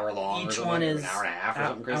like an hour long. Each one is an hour and a half or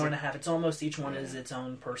something crazy. Hour and a half. It's almost each one is its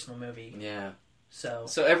own personal movie. Yeah. So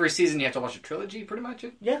every season you have to watch a trilogy, pretty much.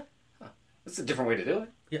 Yeah. Huh. That's a different way to do it.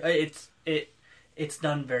 Yeah, it's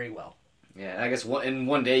done very well. Yeah, I guess in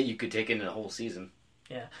one day you could take in a whole season.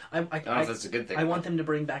 Yeah, I don't know if that's a good thing. I want them to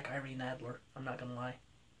bring back Irene Adler. I'm not gonna lie.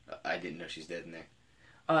 I didn't know she's dead in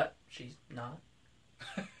there. She's not.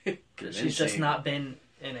 She's just not been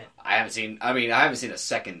in it. I haven't seen a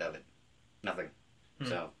second of it. Nothing.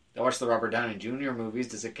 So I watched the Robert Downey Jr. movies.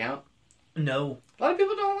 Does it count? No. A lot of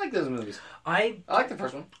people don't like those movies. I like the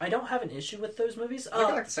first one. I don't have an issue with those movies. I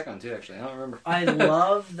like the second one too. Actually, I don't remember. I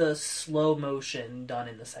love the slow motion done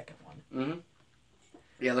in the second one. Mm-hmm.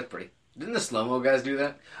 Yeah, it looked pretty. Didn't the slow-mo guys do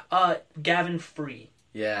that? Gavin Free.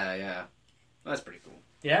 Yeah. That's pretty cool.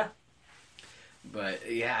 Yeah.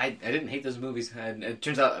 But, yeah, I didn't hate those movies. It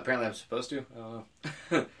turns out, apparently I'm supposed to. I don't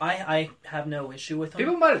know. I have no issue with them.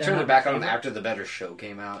 People might have turned their back on them after the Better Show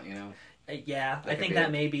came out, you know? Yeah, I think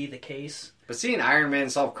that may be the case. But seeing Iron Man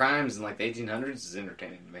solve crimes in, like, the 1800s is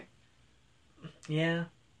entertaining to me. Yeah.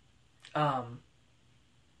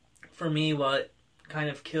 For me, what kind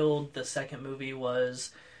of killed the second movie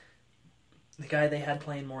was the guy they had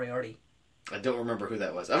playing Moriarty. I don't remember who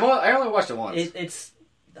that was. I only watched it once.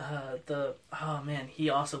 He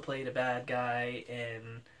also played a bad guy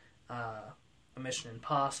in a Mission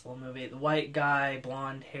Impossible movie. The white guy,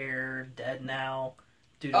 blonde hair, dead now,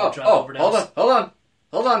 due to a drug overdose.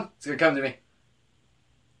 Hold on. It's gonna come to me.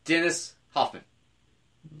 Dennis Hoffman.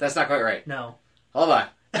 That's not quite right. No. Hold on.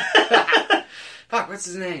 Fuck, what's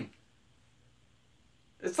his name?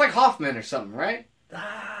 It's like Hoffman or something, right?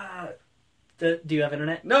 Do you have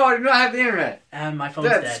internet? No, I do not have the internet. And my phone's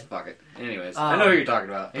dead. Fuck it. Anyways, I know who you're talking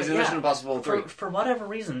about. He's in Mission Impossible 3. For whatever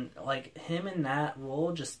reason, like, him in that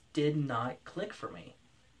role just did not click for me.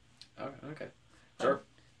 Oh, okay. Sure.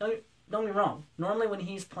 Don't get me wrong. Normally when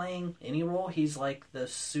he's playing any role, he's like the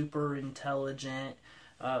super intelligent,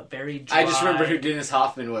 very dry. I just remember who Dennis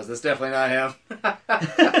Hoffman was. That's definitely not him.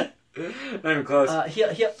 Not even close.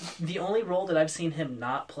 The only role that I've seen him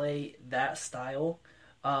not play that style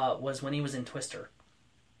was when he was in Twister.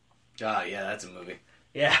 Oh, yeah, that's a movie.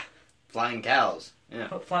 Yeah. Flying Cows.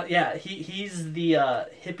 Yeah. Yeah, he's the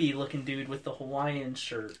hippie-looking dude with the Hawaiian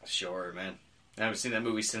shirt. Sure, man. I haven't seen that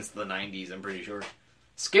movie since the 90s, I'm pretty sure.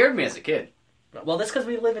 Scared me as a kid. Well, that's because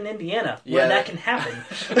we live in Indiana, where that can happen.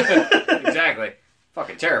 Exactly.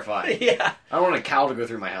 Fucking terrifying. Yeah. I don't want a cow to go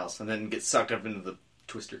through my house and then get sucked up into the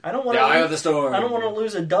Twister. I don't want the eye of the storm. I don't want to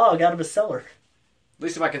lose a dog out of a cellar.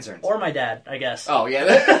 Least of my concerns. Or my dad, I guess. Oh, yeah.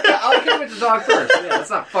 I'll give it to the dog first. Yeah, that's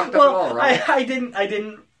not fucked up at all, right? I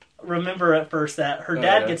didn't remember at first that her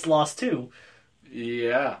dad gets lost, too.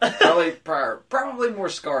 Yeah. Probably more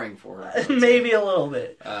scarring for her. Maybe a little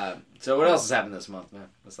bit. So what else has happened this month, man?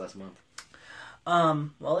 This last month? Well,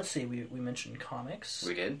 let's see. We mentioned comics.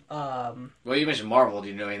 We did? Well, you mentioned Marvel. Do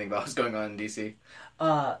you know anything about what's going on in DC?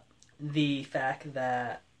 The fact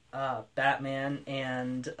that Batman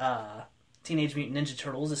and Teenage Mutant Ninja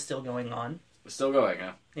Turtles is still going on. It's still going,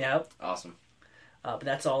 huh? Yep. Awesome. But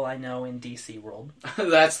that's all I know in DC world.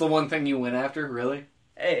 That's the one thing you went after? Really?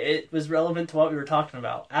 Hey, it was relevant to what we were talking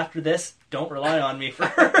about. After this, don't rely on me for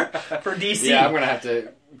DC. Yeah, I'm going to have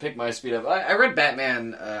to pick my speed up. I read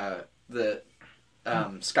Batman,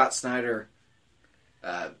 Scott Snyder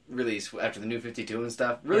release after the New 52 and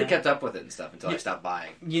stuff. Really kept up with it and stuff until I stopped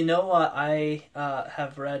buying. You know what I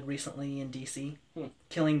have read recently in DC?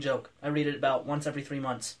 Killing Joke. I read it about once every 3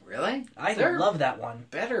 months. Really? I love that one.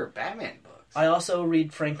 Better Batman books. I also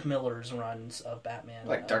read Frank Miller's runs of Batman.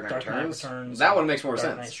 Like Dark Knight Returns. That one makes more sense.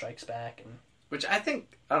 Dark Knight Strikes Back. Which I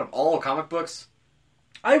think, out of all comic books...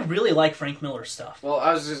 I really like Frank Miller's stuff. Well,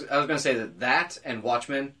 I was going to say that and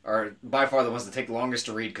Watchmen are by far the ones that take the longest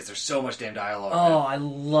to read because there's so much damn dialogue. Oh, I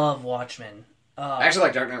love Watchmen. I actually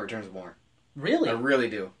like Dark Knight Returns more. Really? I really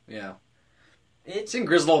do, yeah. Seeing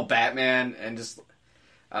grizzled old Batman and just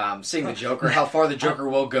seeing the Joker, how far the Joker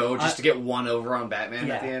will go just to get one over on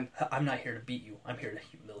Batman at the end. I'm not here to beat you. I'm here to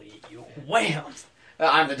humiliate you. Wham!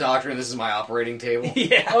 I'm the doctor and this is my operating table.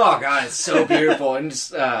 Yeah. Oh, God, it's so beautiful. And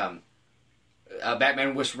just...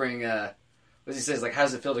 Batman whispering, what he says, like, how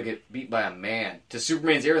does it feel to get beat by a man? To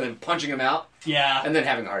Superman's ear and then punching him out. Yeah. And then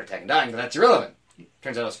having a heart attack and dying, but that's irrelevant.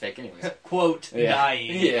 Turns out it was fake anyways. Quote,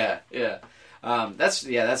 dying. Yeah.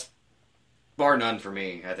 That's bar none for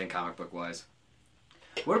me, I think, comic book wise.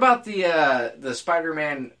 What about the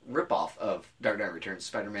Spider-Man ripoff of Dark Knight Returns,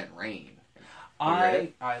 Spider-Man Reign?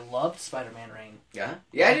 I loved Spider-Man Reign. Yeah?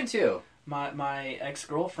 Yeah, I did too. My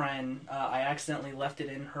ex-girlfriend, I accidentally left it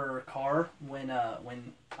in her car when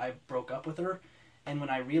I broke up with her. And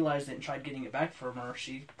when I realized it and tried getting it back from her,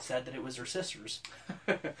 she said that it was her sister's.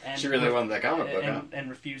 And she really wanted that comic book, and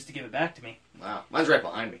refused to give it back to me. Wow. Mine's right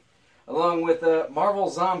behind me. Along with Marvel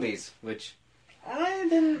Zombies, which... I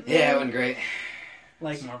didn't... Yeah, it wasn't great.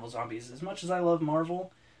 Like Marvel Zombies. As much as I love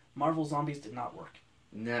Marvel Zombies did not work.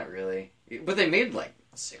 Not really. But they made,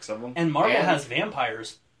 6 of them. And Marvel has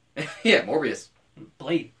vampires. Yeah, Morbius.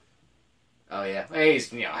 Blade. Oh, yeah.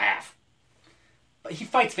 He's, half. But he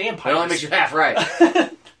fights vampires. It only makes you half right.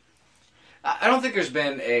 I don't think there's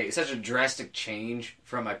been such a drastic change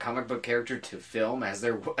from a comic book character to film as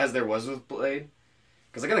there was with Blade.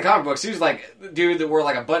 Because in the comic books, he was the dude that wore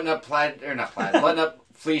a button-up button-up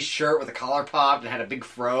fleece shirt with a collar popped and had a big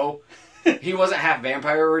fro. He wasn't half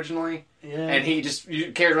vampire originally. Yeah. And he just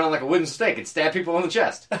carried around like a wooden stake and stabbed people in the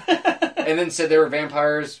chest. And then said they were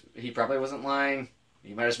vampires. He probably wasn't lying.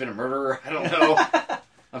 He might have just been a murderer. I don't know.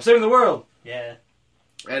 I'm saving the world. Yeah.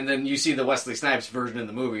 And then you see the Wesley Snipes version in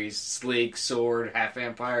the movies. Sleek, sword, half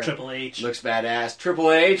vampire. Triple H. Looks badass.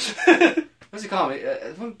 Triple H. What's he call me?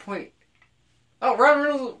 At one point... Oh,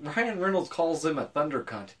 Ryan Reynolds calls him a thunder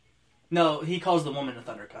cunt. No, he calls the woman a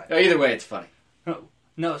thunder cunt. Oh, either way, it's funny.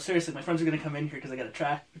 No, seriously, my friends are going to come in here because I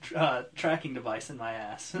got a tracking device in my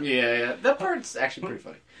ass. Yeah. That part's actually pretty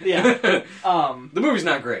funny. Yeah. The movie's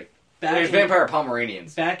not great. There's vampire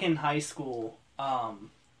Pomeranians. Back in high school, I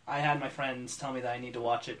had my friends tell me that I need to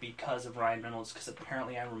watch it because of Ryan Reynolds, because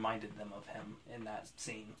apparently I reminded them of him in that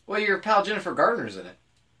scene. Well, your pal Jennifer Gardner's in it.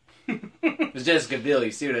 It was Jessica Biel.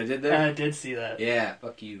 You see what I did there? I did see that. Yeah,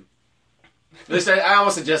 fuck you. At least I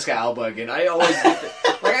almost said Jessica Alba again. I always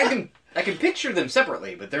get I can picture them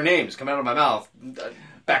separately, but their names come out of my mouth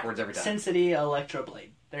backwards every time. Sin City, Electro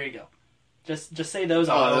Blade. There you go. Just say those.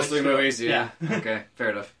 Oh, those 3 movies. Yeah. Okay,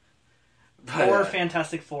 fair enough. But, or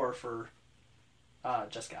Fantastic Four for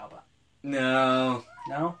Jessica Alba. No.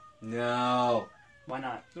 No. No. Why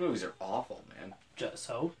not? The movies are awful, man.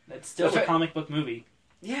 So it's still a comic book movie.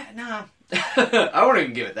 Yeah, nah. I won't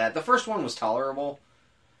even give it that. The first one was tolerable.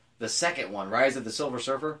 The second one, Rise of the Silver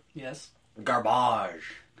Surfer. Yes. Garbage.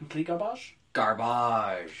 Complete garbage?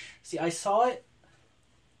 Garbage. See, I saw it,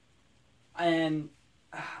 and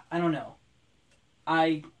I don't know.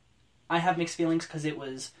 I have mixed feelings because it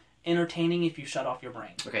was entertaining if you shut off your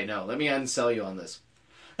brain. Okay, no, let me unsell you on this.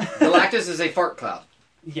 Galactus is a fart cloud.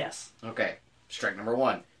 Yes. Okay, strike number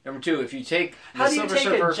 1. Number 2, if you take How do you take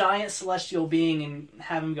a giant celestial being and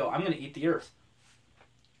have him go, I'm going to eat the Earth?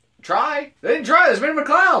 Try. They didn't try. They made him a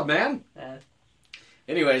cloud, man.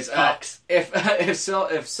 Anyways, if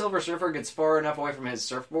Silver Surfer gets far enough away from his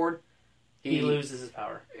surfboard, he loses his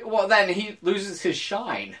power. Well, then he loses his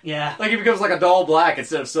shine. Yeah. Like he becomes like a dull black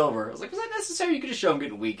instead of silver. I was like, was that necessary? You could just show him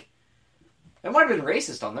getting weak. It might have been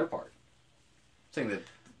racist on their part. Saying that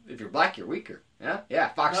if you're black, you're weaker. Yeah? Yeah,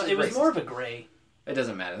 Fox is racist. It was more of a gray. It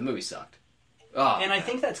doesn't matter. The movie sucked. Oh, and I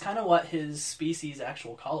think that's kind of what his species'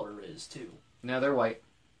 actual color is, too. No, they're white.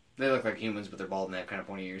 They look like humans, but they're bald and they have kind of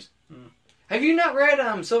pointy ears. Have you not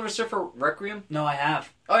read Silver Surfer Requiem? No, I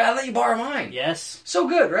have. Oh, yeah, I'll let you borrow mine. Yes. So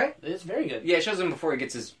good, right? It's very good. Yeah, it shows him before he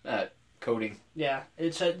gets his coating. Yeah,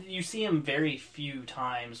 it's you see him very few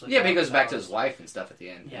times. Yeah, but he goes back to his wife and stuff at the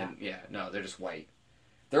end. Yeah. And no, they're just white.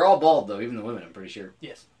 They're all bald, though, even the women, I'm pretty sure.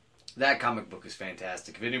 Yes. That comic book is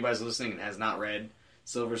fantastic. If anybody's listening and has not read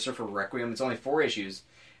Silver Surfer Requiem, it's only 4 issues,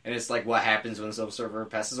 and it's like what happens when the Silver Surfer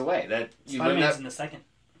passes away. Spider-Man's in the second.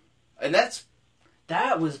 And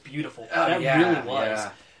that was beautiful. That really was.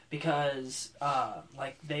 Yeah. Because,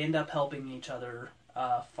 they end up helping each other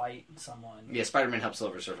fight someone. Yeah, Spider-Man helps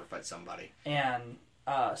Silver Surfer fight somebody. And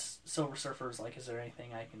Silver Surfer's like, is there anything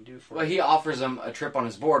I can do for you? Well, he offers him a trip on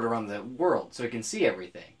his board around the world so he can see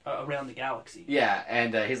everything. Around the galaxy. Yeah,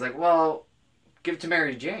 and he's like, well, give it to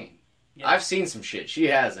Mary Jane. Yeah. I've seen some shit. She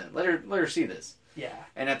hasn't. Let her see this. Yeah.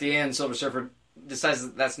 And at the end, Silver Surfer decides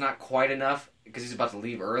that that's not quite enough because he's about to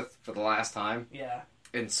leave Earth for the last time. Yeah.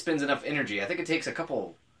 And spends enough energy. I think it takes a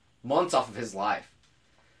couple months off of his life.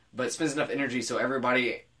 But spends enough energy so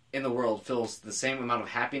everybody in the world feels the same amount of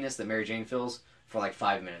happiness that Mary Jane feels for like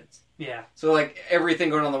 5 minutes. Yeah. So like everything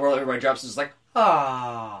going on in the world, everybody drops is like,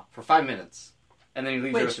 for 5 minutes. And then he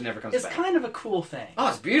leaves Earth and never comes back. It's kind of a cool thing. Oh,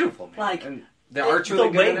 it's beautiful, man. Like, and the art's really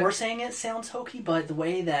good. The way we're saying it sounds hokey, but the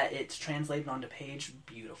way that it's translated onto page,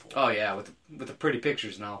 beautiful. Oh yeah, with the pretty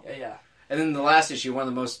pictures and all. Yeah. And then the last issue, one of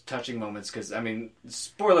the most touching moments, because, I mean,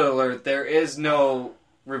 spoiler alert, there is no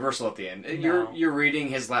reversal at the end. No. You're reading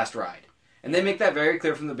his last ride. And they make that very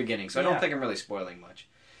clear from the beginning, so I don't think I'm really spoiling much.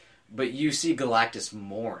 But you see Galactus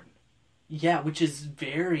mourn. Yeah, which is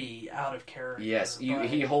very out of character. Yes,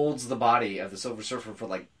 he holds the body of the Silver Surfer for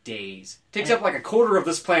like days. Takes up like a quarter of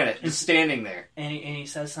this planet just standing there. And he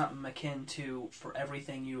says something akin to, for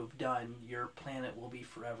everything you have done, your planet will be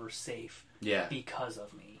forever safe. Yeah. Because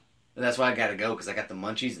of me. And that's why I gotta go, because I got the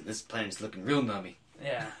munchies and this planet's looking real nummy.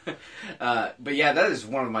 Yeah. But yeah, that is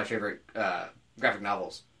one of my favorite graphic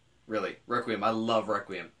novels. Really. Requiem. I love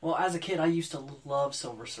Requiem. Well, as a kid, I used to love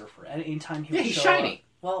Silver Surfer. Anytime he would he's show shiny. Up,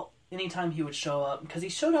 well, anytime he would show up, because he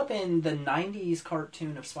showed up in the 90s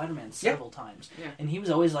cartoon of Spider-Man several times. Yeah. And he was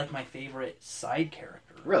always like my favorite side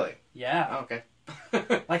character. Really? Yeah. Oh, okay.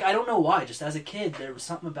 Like, I don't know why. Just as a kid, there was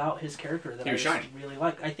something about his character that I just really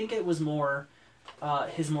liked. I think it was more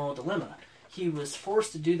his moral dilemma. He was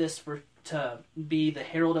forced to do this to be the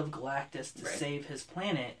Herald of Galactus to save his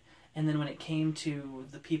planet. And then when it came to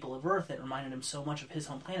the people of Earth, it reminded him so much of his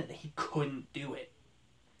home planet that he couldn't do it.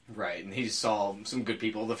 Right, and he saw some good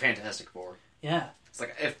people, the Fantastic Four. Yeah. It's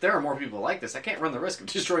like, if there are more people like this, I can't run the risk of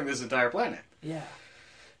destroying this entire planet. Yeah.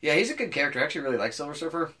 Yeah, he's a good character. I actually really like Silver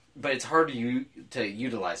Surfer, but it's hard to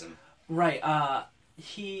utilize him. Right.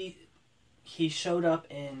 He showed up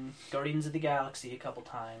in Guardians of the Galaxy a couple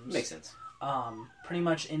times. Makes sense. Pretty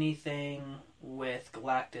much anything with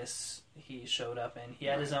Galactus he showed up in. He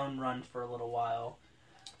had his own run for a little while.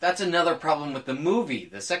 That's another problem with the movie,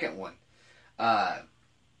 the second one.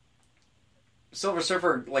 Silver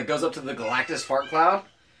Surfer goes up to the Galactus fart cloud,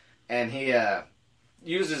 and he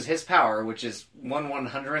uses his power, which is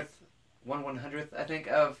 1/100th, I think,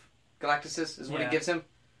 of Galactus's is what he gives him,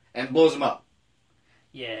 and blows him up.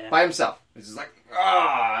 Yeah. By himself. He's just like,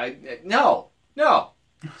 no,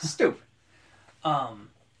 stupid.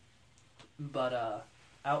 But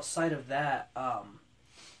outside of that,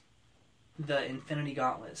 the Infinity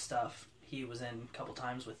Gauntlet stuff, he was in a couple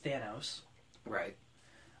times with Thanos. Right.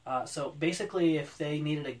 So basically, if they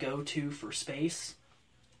needed a go-to for space,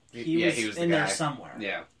 he was in there somewhere.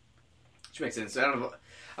 Yeah. Which makes sense. I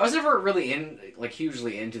was never really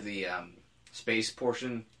hugely into the space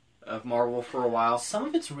portion of Marvel for a while. Some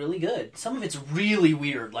of it's really good. Some of it's really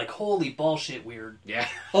weird. Like, holy bullshit weird. Yeah,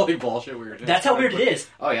 holy bullshit weird. That's how weird it is.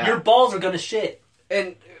 Oh, yeah. Your balls are gonna shit.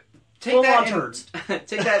 And take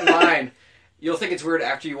that in mind. You'll think it's weird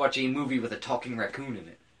after you watch a movie with a talking raccoon in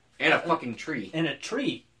it. And a fucking tree. And a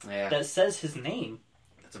tree that says his name.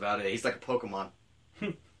 That's about it. He's like a Pokemon.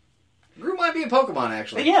 Groot might be a Pokemon,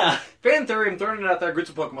 actually. Yeah. Fan theory, I'm throwing it out there.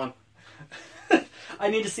 Groot's a Pokemon. I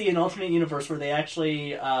need to see an alternate universe where they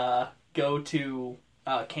actually go to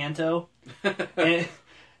Kanto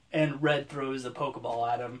and Red throws a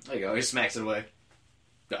Pokeball at him. There you go. He smacks it away.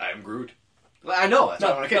 I am Groot. I know. That's why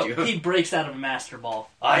I want to catch you. He breaks out of a Master Ball.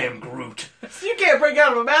 I am Groot. You can't break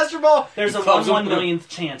out of a Master Ball. There's a 1/1,000,000th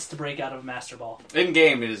chance to break out of a Master Ball. In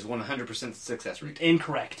game, it is 100% success rate.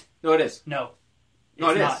 Incorrect. No, it is. No.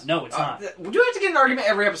 No, it not. is. No, it's not. Do you have to get an argument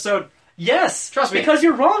every episode? Yes. Trust me. Because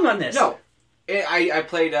you're wrong on this. No. I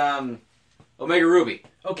played Omega Ruby.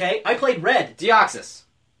 Okay, I played Red. Deoxys.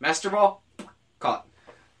 Master Ball. Caught.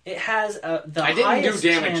 It has the highest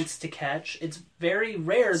chance to catch. It's very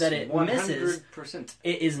rare that it 100%. misses.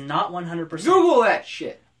 It is not 100%. Google that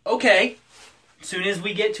shit. Okay. As soon as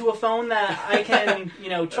we get to a phone that I can,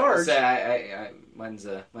 charge.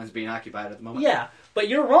 Mine's being occupied at the moment. Yeah, but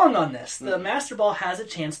you're wrong on this. The Master Ball has a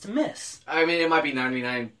chance to miss. I mean, it might be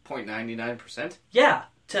 99.99%. Yeah,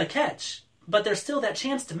 to catch. But there's still that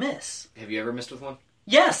chance to miss. Have you ever missed with one?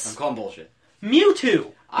 Yes. I'm calling bullshit.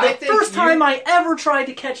 Mewtwo. The first time I ever tried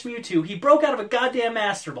to catch Mewtwo, he broke out of a goddamn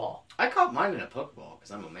Master Ball. I caught mine in a Pokeball,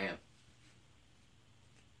 because I'm a man.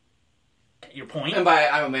 Your point? And by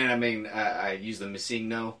I'm a man, I mean I use the Missing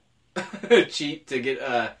No cheat to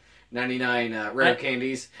get 99 rare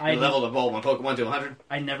candies and level the ball my Pokemon to 100.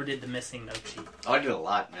 I never did the Missing No cheat. Oh, I did a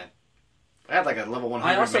lot, man. I had like a level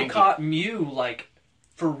 100 I also Mankey. caught Mew,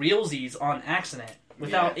 for realsies on accident,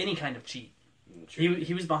 without any kind of cheat.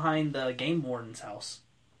 He was behind the Game Warden's house.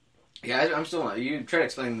 Yeah, I'm still... You tried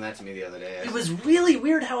explaining that to me the other day. It was really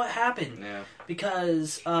weird how it happened. Yeah.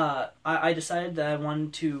 Because I decided that I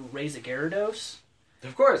wanted to raise a Gyarados.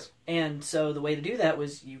 Of course. And so the way to do that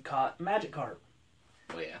was you caught Magikarp.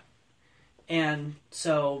 Oh, yeah. And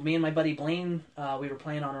so me and my buddy Blaine, we were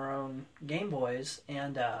playing on our own Game Boys,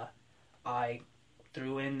 and I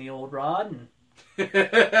threw in the old rod and... God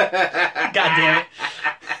damn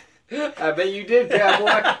it. I bet you did,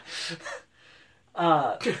 cowboy.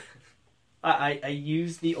 I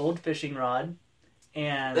used the old fishing rod,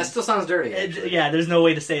 and... That still sounds dirty, yeah, there's no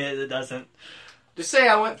way to say that it doesn't. Just say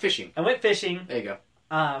I went fishing. I went fishing. There you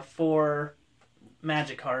go. For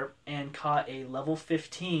Magikarp, and caught a level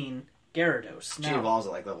 15 Gyarados. He evolves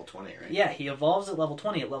at like level 20, right? Yeah, he evolves at level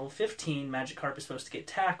 20. At level 15, Magikarp is supposed to get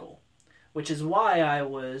Tackle, which is why I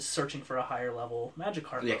was searching for a higher level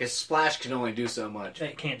Magikarp. Yeah, because Splash can only do so much.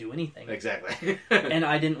 It can't do anything. Exactly. And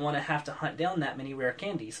I didn't want to have to hunt down that many rare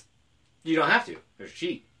candies. You don't have to. There's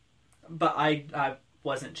cheat. But I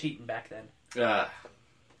wasn't cheating back then.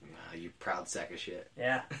 You proud sack of shit.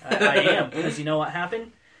 Yeah, I am. Because you know what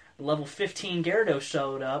happened? Level 15 Gyarados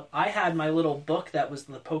showed up. I had my little book that was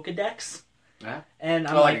the Pokedex. Huh? And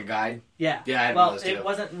I'm like a guide? Yeah. Yeah, I had well, those too. It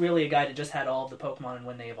wasn't really a guide. It just had all of the Pokemon and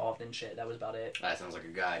when they evolved and shit. That was about it. That sounds like a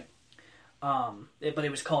guide. But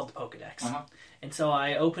it was called the Pokedex. Uh-huh. And so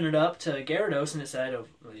I opened it up to Gyarados and it said,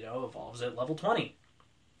 evolves at level 20.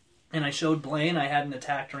 And I showed Blaine I hadn't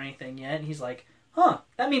attacked or anything yet. And he's like,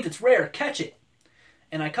 that means it's rare. Catch it.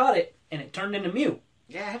 And I caught it and it turned into Mew.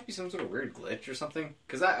 Yeah, it had to be some sort of weird glitch or something.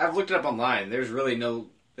 Because I've looked it up online. There's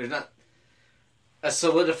not a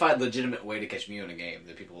solidified, legitimate way to catch Mew in a game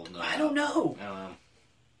that people will know. I don't know. I don't know.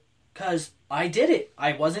 Because I did it.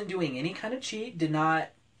 I wasn't doing any kind of cheat. Did not...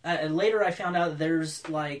 later I found out that there's,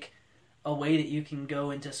 like, a way that you can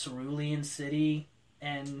go into Cerulean City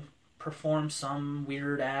and perform some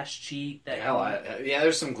weird-ass cheat.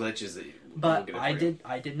 There's some glitches that... But I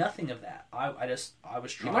did nothing of that. I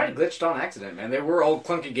was trying. You might have glitched on accident, man. They were old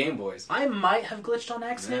clunky Game Boys. I might have glitched on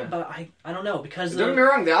accident, but I don't know, because... Don't get me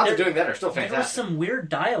wrong, the odds of doing that are still fantastic. There was some weird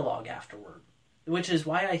dialogue afterward, which is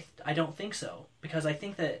why I don't think so. Because I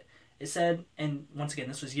think that it said, and once again,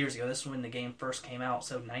 this was years ago, this was when the game first came out,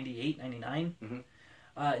 so 98, 99. Mm-hmm.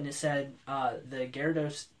 And it said the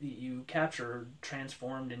Gyarados that you captured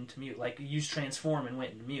transformed into Mew. Like, used Transform and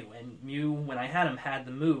went into Mew. And Mew, when I had him, had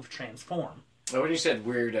the move Transform. Well, when you said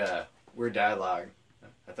weird dialogue,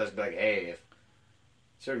 I thought it'd be like, hey, if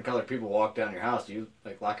certain colored people walk down your house, do you,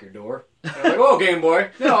 like, lock your door? And I'm like, oh, Game Boy.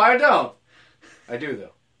 No, I don't. I do,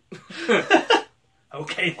 though.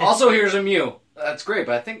 Okay. Then. Also, here's a Mew. That's great,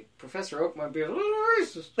 but I think Professor Oak might be a little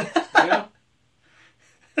racist. You know?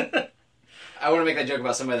 I want to make that joke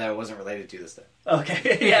about somebody that I wasn't related to this time.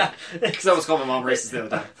 Okay, yeah. Because I almost called my mom racist the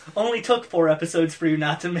other time. Only took 4 episodes for you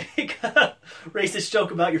not to make a racist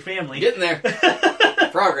joke about your family. Getting there.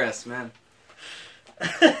 Progress, man.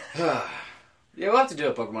 Yeah, we'll have to do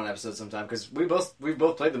a Pokemon episode sometime, because we've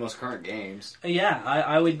both played the most current games. Yeah,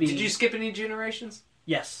 I would be... Did you skip any generations?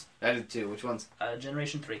 Yes. I did too. Which ones?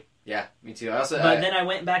 Generation 3. Yeah, me too. Then I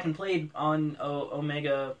went back and played on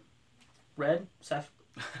Omega Red?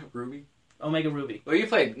 Ruby? Omega Ruby. Well, you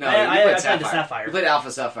played... No, I played played the Sapphire. You played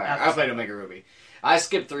Alpha Sapphire. I played Omega Ruby. I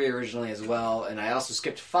skipped 3 originally as well, and I also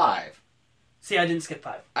skipped 5. See, I didn't skip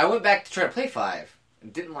 5. I went back to try to play 5,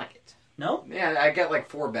 and didn't like it. No? Yeah, I got like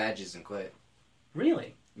 4 badges and quit.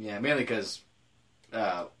 Really? Yeah, mainly because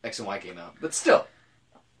X and Y came out. But still,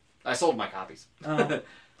 I sold my copies. I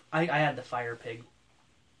had the Fire Pig.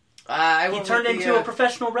 He turned into a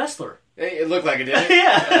professional wrestler. It looked like it, didn't it?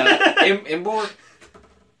 Yeah. Imbor?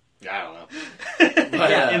 I don't know.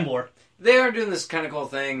 But, Imbor. They are doing this kind of cool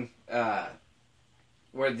thing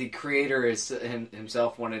where the creator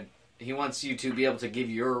himself wants you to be able to give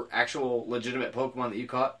your actual legitimate Pokemon that you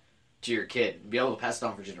caught to your kid and be able to pass it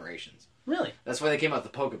on for generations. Really? That's why they came out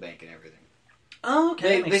with the Pokebank and everything. Oh,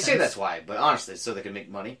 okay. They say that's why, but honestly, so they can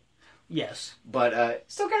make money. Yes. But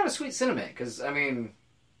still kind of a sweet sentiment, because, I mean...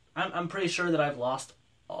 I'm pretty sure that I've lost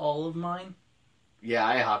all of mine. Yeah,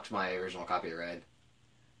 I hopped my original copy of Red.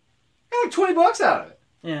 I got like $20 out of it.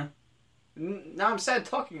 Yeah. Now I'm sad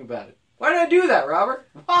talking about it. Why did I do that, Robert?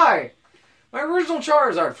 Why? My original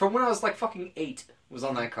Charizard from when I was like fucking 8 was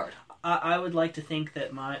on that card. I would like to think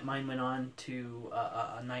that mine went on to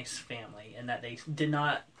a nice family, and that they did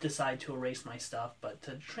not decide to erase my stuff, but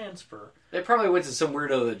to transfer. They probably went to some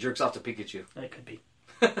weirdo that jerks off to Pikachu. It could be.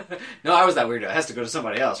 No, I was that weirdo. It has to go to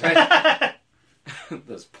somebody else, right?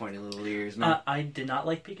 Those pointy little ears, man. I did not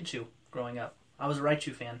like Pikachu growing up. I was a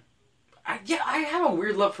Raichu fan. I have a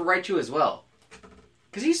weird love for Raichu as well.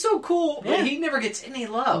 Because he's so cool, but he never gets any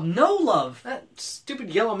love. No love. That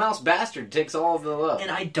stupid yellow mouse bastard takes all of the love.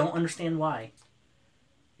 And I don't understand why.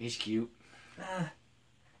 He's cute.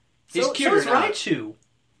 He's cute. So is Raichu.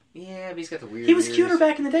 Yeah, but he's got the weird He was ears. Cuter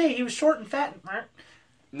back in the day. He was short and fat.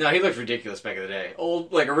 No, he looked ridiculous back in the day.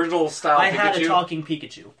 Old, like, original style I Pikachu. had a talking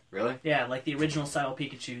Pikachu. Really? Yeah, like the original style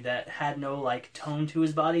Pikachu that had no, like, tone to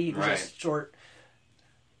his body. He was just short...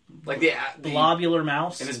 Like the globular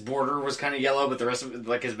mouse. And his border was kind of yellow, but the rest of it,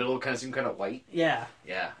 like his middle kind of seemed kind of white. Yeah.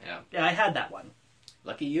 Yeah. Yeah, I had that one.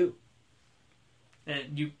 Lucky you.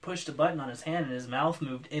 And you pushed a button on his hand and his mouth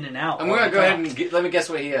moved in and out. I'm going to go ahead and let me guess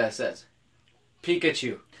what he says.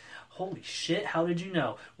 Pikachu. Holy shit, how did you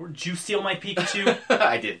know? Did you steal my Pikachu?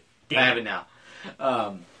 I did. Damn. I have it now.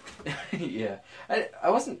 Yeah. I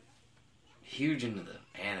wasn't huge into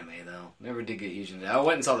the anime, though. Never did get huge into it. I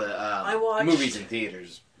went and saw the movies in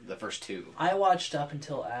theaters, the first two. I watched up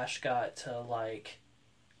until Ash got to, like,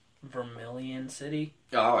 Vermilion City.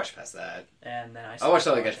 Oh, I watched past that. And then I watched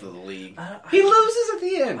till I got to the League. He loses at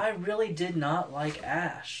the end! I really did not like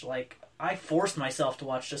Ash. Like, I forced myself to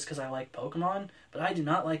watch just because I like Pokemon, but I do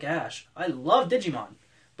not like Ash. I love Digimon.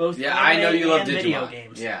 Both I know you love Digimon. Video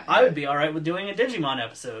games. Yeah, I would be alright with doing a Digimon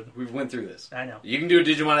episode. We've went through this. I know. You can do a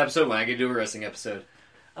Digimon episode when I can do a wrestling episode.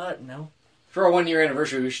 No. For our 1 year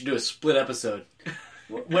anniversary, we should do a split episode.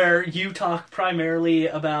 Where you talk primarily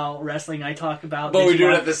about wrestling, I talk about But Digimon, we do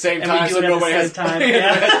it at the same time, so nobody has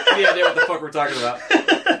any idea what the fuck we're talking about.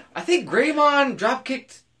 I think Greymon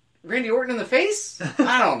dropkicked Randy Orton in the face?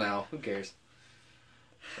 I don't know. Who cares?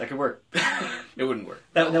 That could work. It wouldn't work.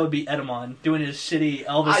 That would be Edamon doing his shitty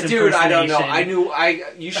Elvis impersonation. Dude, I don't know.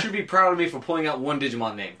 You should be proud of me for pulling out one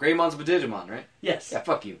Digimon name. Greymon's a Digimon, right? Yes. Yeah,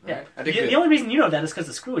 fuck you. Yeah. Right? I did good. The only reason you know that is because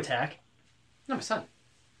of Screw Attack. No, my son.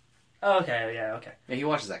 Oh, okay, yeah, okay. Yeah, he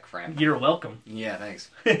watches that crap. You're welcome. Yeah, thanks.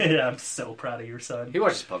 I'm so proud of your son. He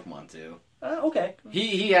watches Pokemon, too. Okay.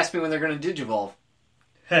 He asked me when they're going to Digivolve.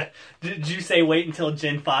 Did you say wait until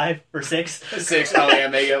Gen 5 or 6? 6, oh yeah,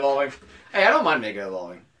 Mega Evolving. Hey, I don't mind Mega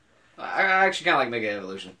Evolving. I actually kind of like Mega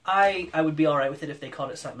Evolution. I would be alright with it if they called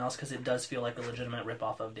it something else, because it does feel like a legitimate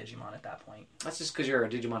ripoff of Digimon at that point. That's just because you're a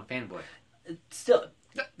Digimon fanboy. Still,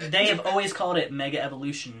 they have always called it Mega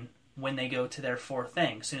Evolution when they go to their fourth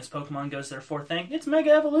thing. As soon as Pokemon goes to their fourth thing, it's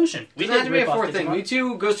Mega Evolution. We didn't have to be a fourth thing.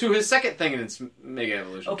 Mewtwo goes to his second thing and it's Mega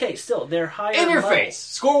Evolution. Okay, still, they're higher in your level. face!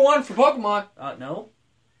 Score 1 for Pokemon! No.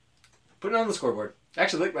 Put it on the scoreboard.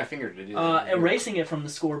 Actually, lick my finger to do that. Erasing it from the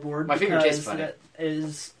scoreboard. My finger tastes funny. That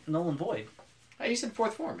is null and void. Oh, you said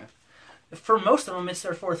fourth form, man. For most of them, it's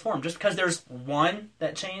their fourth form. Just because there's one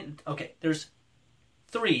that changed... Okay, there's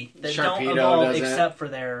 3 that don't evolve except for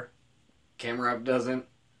their... Camerupt doesn't.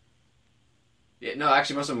 Yeah, no,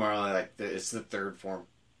 actually, most of them are only like... it's the third form.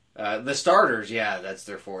 The starters, yeah, that's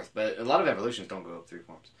their fourth. But a lot of evolutions don't go up 3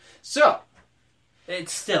 forms. So...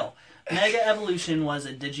 It's still... Mega Evolution was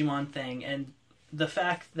a Digimon thing, and the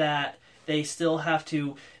fact that they still have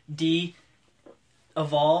to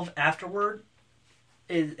de-evolve afterward...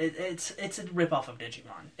 It's a ripoff of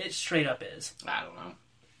Digimon. It straight up is. I don't know.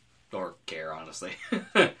 Or care, honestly.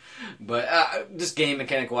 But just game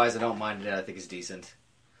mechanic-wise, I don't mind it. I think it's decent.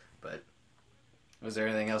 But was there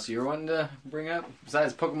anything else you were wanting to bring up?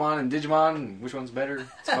 Besides Pokemon and Digimon? Which one's better?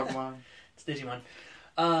 It's Pokemon. It's Digimon.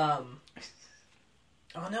 Oh,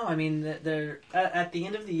 no. I mean, at the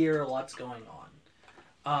end of the year, a lot's going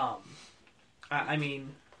on. I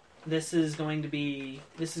mean... This is going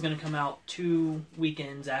to come out 2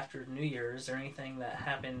 weekends after New Year's. Is there anything that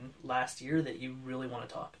happened last year that you really want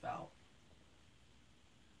to talk about?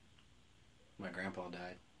 My grandpa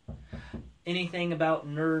died. Anything about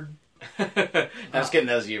nerd? I was kidding.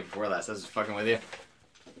 That was the year before last. I was just fucking with you.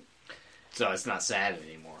 So it's not sad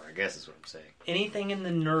anymore, I guess is what I'm saying. Anything in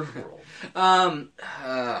the nerd world? Oh,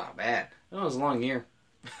 man. It was a long year.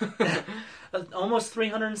 Almost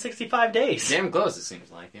 365 days. Damn close, it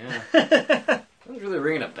seems like, yeah. It was really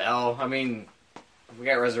ringing a bell. I mean, we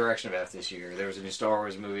got Resurrection of F this year. There was a new Star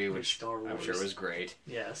Wars movie, which I'm sure was great.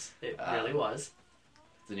 Yes, it really was.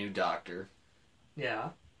 The new Doctor. Yeah.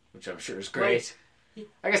 Which I'm sure is great. Well,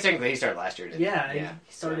 I guess technically he started last year, didn't he? Yeah,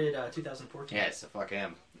 he started 2014. Yeah, so fuck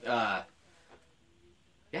him. Yeah,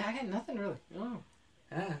 I got nothing really. Oh.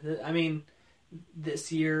 Yeah, I mean,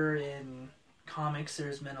 this year in... comics,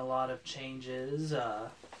 there's been a lot of changes. And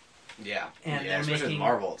especially with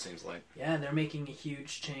Marvel, it seems like. Yeah, they're making a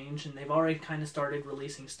huge change, and they've already kind of started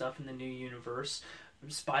releasing stuff in the new universe.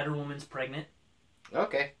 Spider-Woman's pregnant.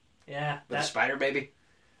 Okay. Yeah. With a spider baby?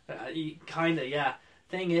 Kinda, yeah.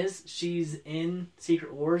 Thing is, she's in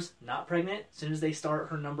Secret Wars, not pregnant. As soon as they start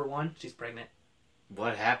her #1, she's pregnant.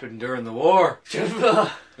 What happened during the war?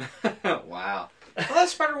 Wow. I thought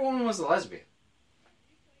Spider-Woman was a lesbian.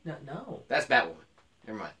 No. That's Batwoman.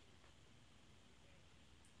 Never mind.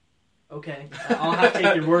 Okay. I'll have to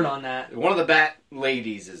take your word on that. One of the Bat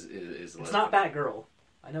ladies is It's not Batgirl.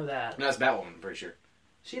 I know that. No, it's Batwoman, I'm pretty sure.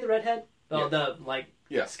 She the redhead? Oh, the,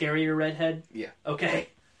 scarier redhead? Yeah. Okay.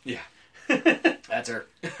 Yeah. That's her.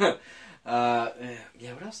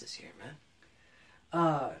 What else this year, man?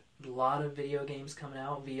 A lot of video games coming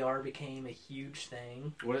out. VR became a huge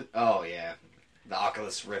thing. Oh, yeah. The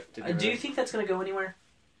Oculus Rift. Do you think that's going to go anywhere?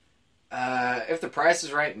 If the price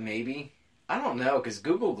is right, maybe. I don't know, because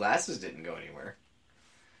Google Glasses didn't go anywhere.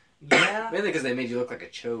 Yeah. Mainly because they made you look like a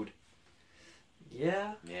chode.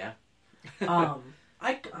 Yeah. Yeah. I'm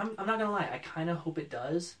not going to lie. I kind of hope it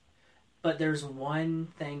does. But there's one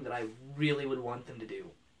thing that I really would want them to do.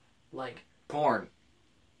 Like... Porn.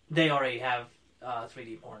 They already have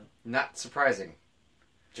 3D porn. Not surprising.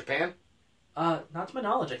 Japan? Not to my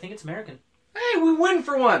knowledge. I think it's American. Hey, we win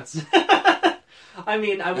for once! I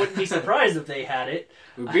mean, I wouldn't be surprised if they had it.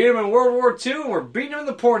 We beat them in World War II, and we're beating them in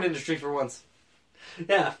the porn industry for once.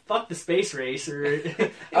 Yeah, fuck the space race.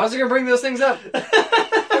 I was going to bring those things up. We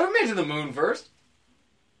made it to the moon first.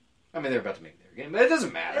 I mean, they're about to make their game, but it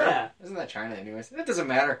doesn't matter. Yeah. Isn't that China anyways? It doesn't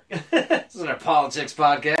matter. This isn't a politics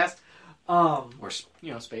podcast. Or,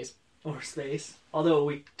 space. Or space. Although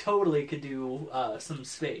we totally could do some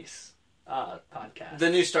space podcast. The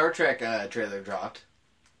new Star Trek trailer dropped.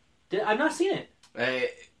 I've not seen it.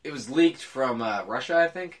 It was leaked from Russia, I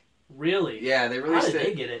think. Really? Yeah, they released it. How did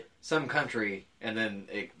they get it? Some country, and then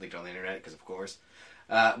it leaked on the internet, because of course.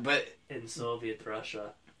 But in Soviet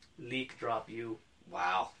Russia, leak drop you.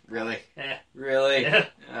 Wow, really? Yeah. Really?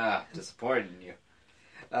 Disappointed in you.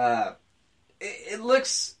 It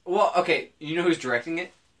looks... Well, okay, you know who's directing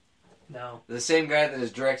it? No. The same guy that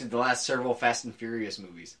has directed the last several Fast and Furious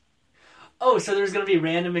movies. Oh, so there's going to be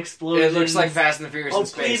random explosions. It looks like Fast and Furious in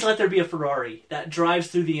space. Oh, please let there be a Ferrari that drives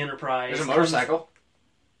through the Enterprise. There's a motorcycle.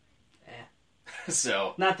 Eh.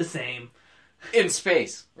 So. Not the same. In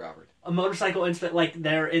space, Robert. A motorcycle in space, like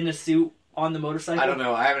they're in a suit on the motorcycle? I don't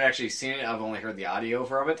know. I haven't actually seen it. I've only heard the audio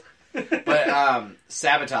from it. But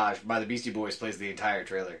Sabotage by the Beastie Boys plays the entire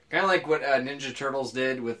trailer. Kind of like what Ninja Turtles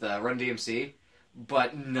did with Run DMC,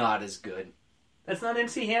 but not as good. That's not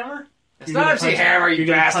MC Hammer? It's not MC Hammer, you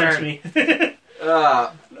bastard! Me.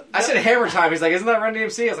 I said Hammer Time. He's like, isn't that Run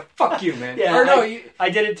DMC? I was like, fuck you, man. Yeah, or no, I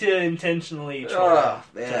did it to intentionally try.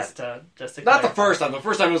 Just to not the first time. The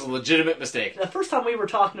first time was a legitimate mistake. The first time we were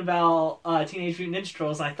talking about Teenage Mutant Ninja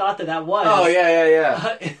Turtles, and I thought that was. Oh,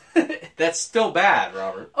 yeah. That's still bad,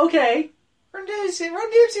 Robert. Okay. Run DMC is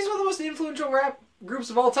one of the most influential rap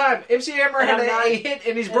groups of all time. MC Hammer had a hit,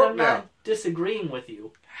 and he's broke now. I'm not disagreeing with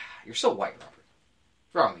you. You're so white, Robert.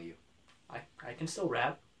 What's wrong with you? I can still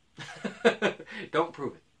rap. Don't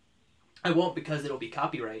prove it. I won't because it'll be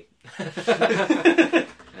copyright. Yeah,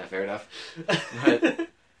 fair enough. But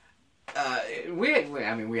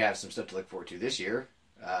we have some stuff to look forward to this year.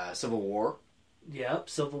 Civil War. Yep,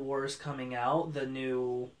 Civil War is coming out. The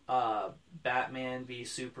new Batman v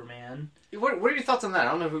Superman. What are your thoughts on that?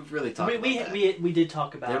 I don't know if we've really talked about that. We did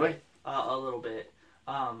talk about it a little bit.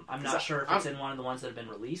 I'm not sure if it's in one of the ones that have been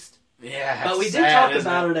released. Yeah, but we did talk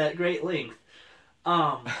about it at great length.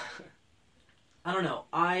 I don't know.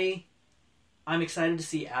 I'm excited to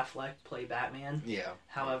see Affleck play Batman. Yeah.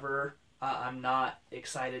 However, I'm not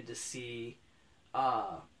excited to see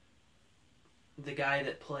the guy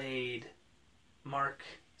that played Mark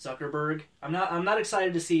Zuckerberg. I'm not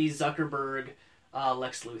excited to see Zuckerberg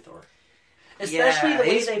Lex Luthor. Especially the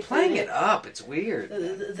way they playing it up. It's weird.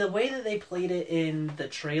 The way that they played it in the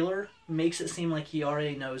trailer makes it seem like he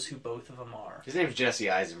already knows who both of them are. His name's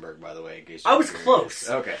Jesse Eisenberg, by the way. In case I was close.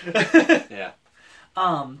 Okay. Yeah.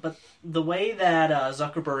 But the way that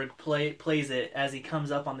Zuckerberg plays it, as he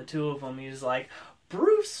comes up on the two of them, he's like,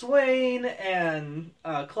 Bruce Wayne and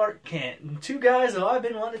Clark Kent, two guys who I've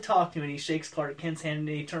been wanting to talk to, and he shakes Clark Kent's hand and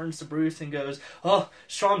he turns to Bruce and goes, "Oh,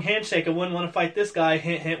 strong handshake, I wouldn't want to fight this guy,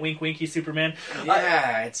 hint, hint, wink, winky, Superman."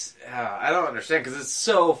 Yeah, it's, I don't understand, because it's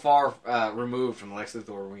so far removed from Lex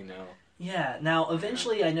Luthor we know. Yeah, now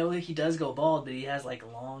eventually I know that he does go bald, but he has like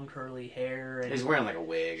long curly hair. And he's wearing like a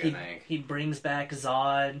wig, I think. He brings back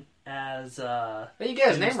Zod as Hey, you got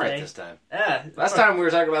his name right this time. Yeah. Last time we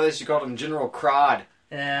were talking about this, you called him General Crod.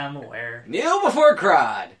 Yeah, I'm aware. Kneel before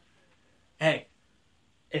Crod! Hey,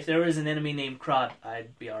 if there was an enemy named Crod,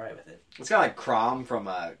 I'd be alright with it. It's kind of like Crom from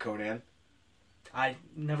Conan. I've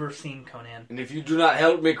never seen Conan. And if you do not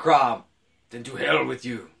help me, Crom, then to hell with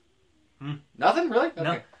you. Nothing? Really? Okay.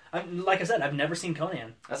 No. Like I said, I've never seen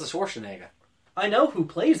Conan. That's a Schwarzenegger. I know who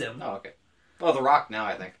plays him. Oh, okay. Well, The Rock now,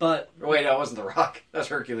 I think. But... Wait, no, it wasn't The Rock. That's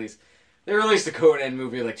Hercules. They released a Conan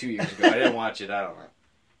movie like 2 years ago. I didn't watch it. I don't know.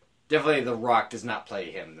 Definitely The Rock does not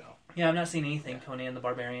play him, though. Yeah, I've not seen anything Conan the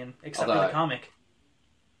Barbarian, except for the comic.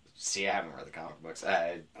 See, I haven't read the comic books.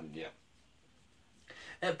 Yeah.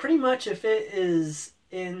 Pretty much, if it is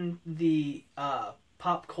in the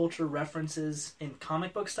pop culture references in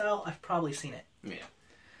comic book style, I've probably seen it. Yeah.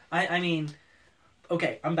 I mean,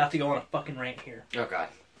 okay, I'm about to go on a fucking rant here. Oh, God.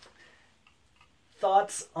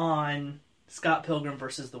 Thoughts on Scott Pilgrim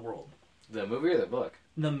versus the World? The movie or the book?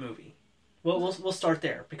 The movie. Well, we'll start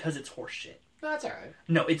there, because it's horseshit. No, that's alright.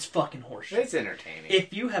 No, it's fucking horseshit. It's entertaining.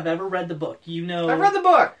 If you have ever read the book, you know... I've read the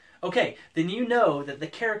book! Okay, then you know that the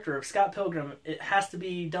character of Scott Pilgrim, it has to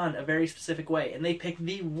be done a very specific way, and they pick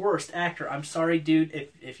the worst actor. I'm sorry, dude,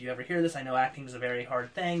 if you ever hear this, I know acting is a very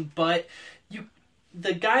hard thing, but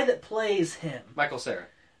the guy that plays him... Michael Cera.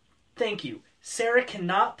 Thank you. Cera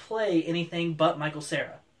cannot play anything but Michael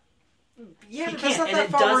Cera. Yeah, but that's not that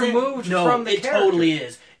far removed from the character. No, it totally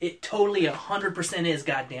is. It totally 100% is,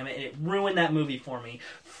 goddammit, and it ruined that movie for me.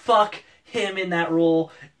 Fuck him in that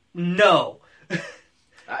role. No.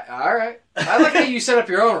 Alright. I like how you set up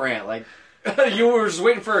your own rant. Like, you were just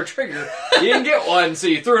waiting for a trigger. You didn't get one, so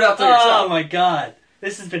you threw it out there yourself. Oh my god.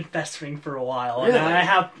 This has been festering for a while, really? And I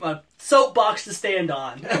have a soapbox to stand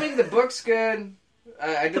on. I mean, the book's good.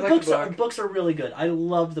 I did like the book. The books are really good. I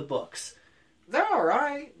love the books. They're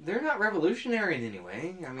alright. They're not revolutionary in any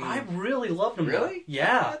way. I mean, I really loved them. Really? Though.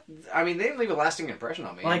 Yeah. I mean, they didn't leave a lasting impression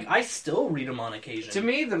on me. Like, I still read them on occasion. To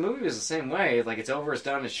me, the movie was the same way. Like, it's over, it's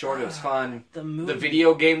done, it's short, it was fun. The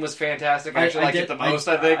video game was fantastic. I actually liked it the most,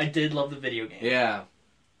 I think. I did love the video game. Yeah.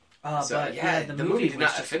 But the movie did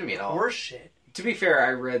not fit me at all. Horseshit. To be fair,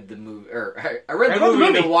 I read the movie, I read the movie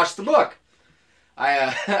and then watched the book.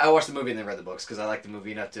 I watched the movie and then read the books because I liked the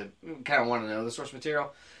movie enough to kind of want to know the source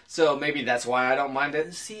material. So maybe that's why I don't mind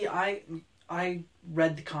it. See, I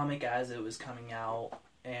read the comic as it was coming out,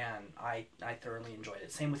 and I thoroughly enjoyed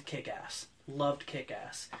it. Same with Kick-Ass. Loved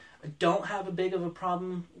Kick-Ass. I don't have a big of a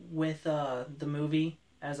problem with the movie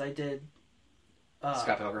as I did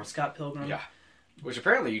Scott Pilgrim. Yeah. Which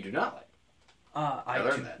apparently you do not like.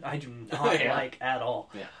 I do not yeah. like at all.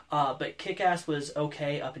 Yeah. But Kick-Ass was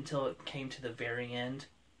okay up until it came to the very end.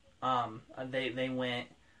 They went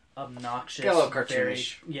obnoxious. Got a little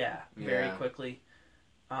cartoonish. Very quickly.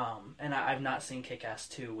 And I've not seen Kick-Ass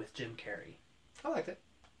 2 with Jim Carrey. I liked it.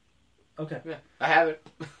 Okay. Yeah, I have it.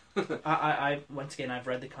 I once again, I've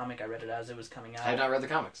read the comic. I read it as it was coming out. I have not read the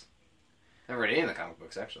comics. I haven't read any of the comic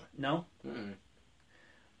books, actually. No? Mm-mm.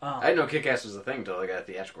 I didn't know Kick-Ass was a thing until I got a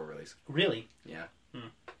theatrical release. Really? Yeah.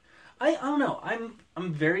 I don't know.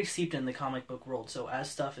 I'm very steeped in the comic book world, so as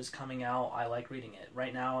stuff is coming out, I like reading it.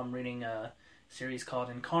 Right now, I'm reading a series called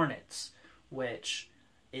Incarnates, which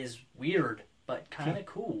is weird but kind of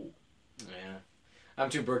cool. Yeah, I'm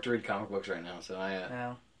too broke to read comic books right now, so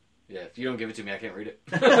yeah. If you don't give it to me, I can't read it.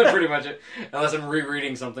 Pretty much it, unless I'm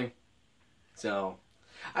rereading something. So,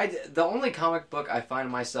 the only comic book I find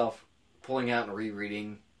myself pulling out and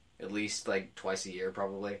rereading at least like twice a year,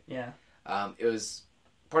 probably. Yeah. It was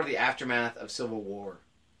part of the aftermath of Civil War.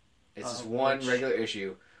 It's this one regular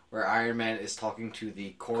issue where Iron Man is talking to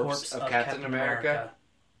the corpse of Captain America.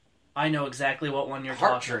 I know exactly what one you're talking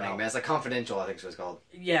about. Heart-churning, man. It's like Confidential, I think is what it's called.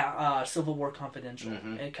 Yeah, Civil War Confidential.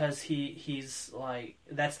 Because he's like,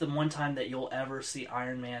 that's the one time that you'll ever see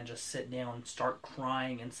Iron Man just sit down, start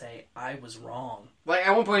crying, and say, I was wrong. Like,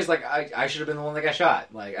 at one point he's like, I should have been the one that got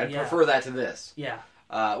shot. Like, I'd prefer that to this. Yeah.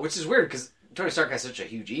 Which is weird, because Tony Stark has such a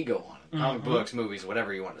huge ego on him. Comic books, movies,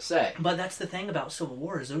 whatever you want to say. But that's the thing about Civil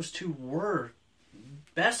War, is those two were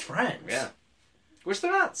best friends. Yeah. Which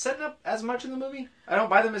they're not setting up as much in the movie. I don't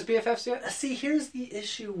buy them as BFFs yet. See, here's the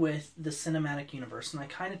issue with the cinematic universe, and I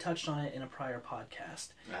kind of touched on it in a prior podcast.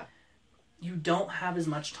 Yeah. You don't have as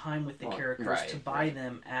much time with the characters to buy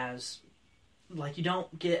them as... Like, you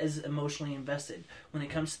don't get as emotionally invested. When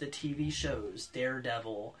it comes to the TV shows,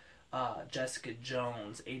 Daredevil, Jessica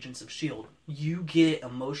Jones, Agents of S.H.I.E.L.D., you get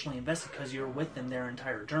emotionally invested because you're with them their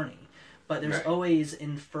entire journey. But there's always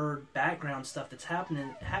inferred background stuff that's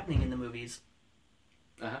happening in the movies.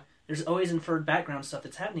 There's always inferred background stuff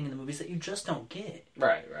that's happening in the movies that you just don't get.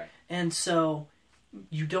 Right. And so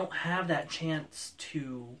you don't have that chance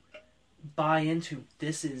to buy into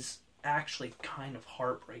this is actually kind of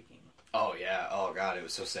heartbreaking. Oh, yeah. Oh, God, it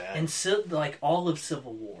was so sad. And so, like, all of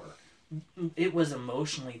Civil War, it was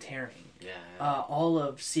emotionally tearing. Yeah. All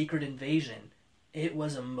of Secret Invasion, it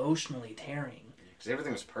was emotionally tearing. Because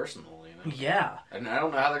everything was personal, you know? Yeah. And I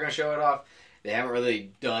don't know how they're going to show it off. They haven't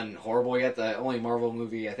really done horrible yet. The only Marvel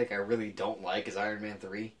movie I think I really don't like is Iron Man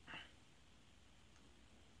 3.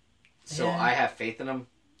 So I have faith in them.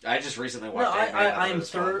 I just recently watched Iron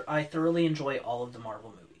Man. I thoroughly enjoy all of the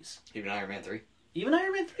Marvel movies. Even Iron Man 3? Even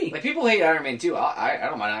Iron Man 3. Like, people hate Iron Man 2. I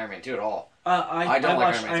don't mind Iron Man 2 at all. I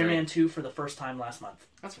watched Iron Man 2 for the first time last month.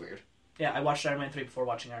 That's weird. Yeah, I watched Iron Man 3 before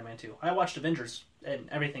watching Iron Man 2. I watched Avengers and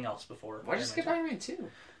everything else before. Why'd you skip Iron Man 2?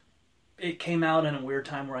 It came out in a weird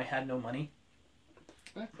time where I had no money.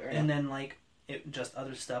 And then, like, it just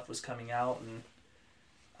other stuff was coming out, and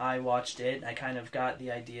I watched it. I kind of got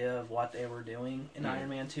the idea of what they were doing in Iron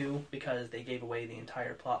Man 2 because they gave away the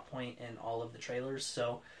entire plot point in all of the trailers.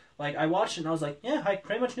 So, like, I watched it and I was like, yeah, I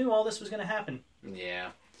pretty much knew all this was going to happen. Yeah.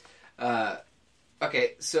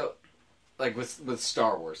 Okay, so like with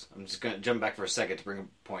Star Wars. I'm just gonna jump back for a second to bring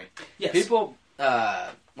a point. Yes. People,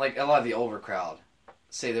 like a lot of the older crowd,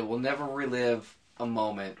 say they will never relive a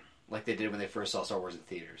moment like they did when they first saw Star Wars in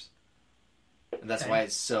theaters, and that's why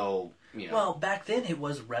it's so Well, back then it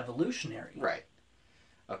was revolutionary. Right.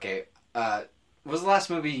 Okay. What was the last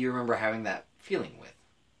movie you remember having that feeling with?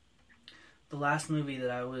 The last movie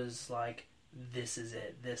that I was like, this is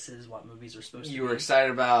it. This is what movies are supposed to be. You were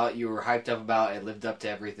excited about, you were hyped up about, it lived up to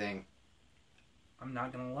everything. I'm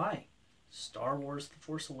not going to lie. Star Wars The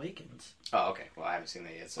Force Awakens. Oh, okay. Well, I haven't seen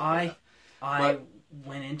that yet. So I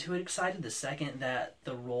went into it excited. The second that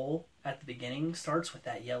the roll at the beginning starts with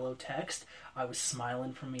that yellow text, I was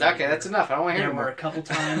smiling from ear. Okay, that's enough. I don't want to hear more. There were a couple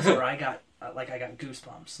times where I got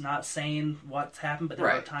goosebumps. Not saying what's happened, but there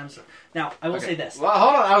were times. Now, I will say this. Well,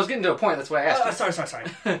 hold on. I was getting to a point. That's why I asked you. Sorry.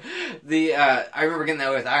 I remember getting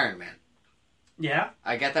that with Iron Man. Yeah?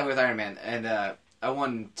 I got that with Iron Man, and I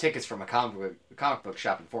won tickets from a comic book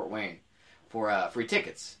shop in Fort Wayne for free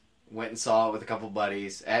tickets. Went and saw it with a couple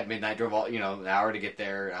buddies at midnight. Drove an hour to get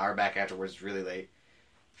there, an hour back afterwards, really late.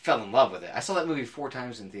 Fell in love with it. I saw that movie 4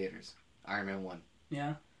 times in theaters. Iron Man 1.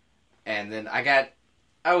 Yeah. And then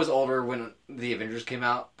I was older when the Avengers came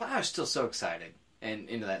out, but I was still so excited and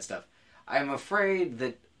into that stuff. I'm afraid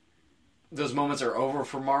that those moments are over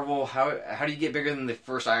for Marvel. How do you get bigger than the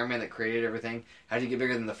first Iron Man that created everything? How do you get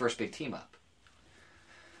bigger than the first big team up?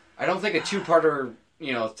 I don't think a 2-parter,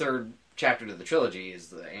 third chapter to the trilogy is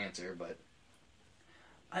the answer, but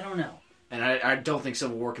I don't know. And I don't think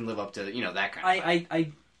Civil War can live up to that kind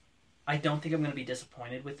of. I don't think I'm going to be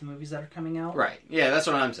disappointed with the movies that are coming out. Right. Yeah, that's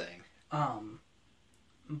what I'm saying.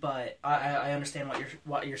 But I understand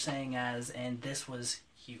what you're saying and this was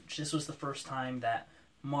huge. This was the first time that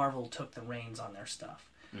Marvel took the reins on their stuff.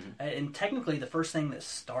 Mm-hmm. And technically the first thing that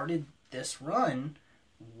started this run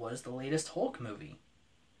was the latest Hulk movie.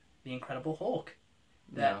 The Incredible Hulk.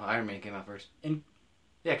 No, Iron Man came out first. Yeah,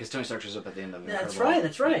 because Tony Stark shows up at the end of it.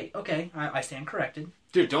 That's right. Okay, I stand corrected.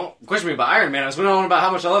 Dude, don't question me about Iron Man. I was going on about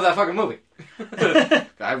how much I love that fucking movie.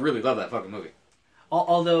 I really love that fucking movie.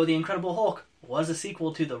 Although The Incredible Hulk was a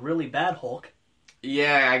sequel to the really bad Hulk.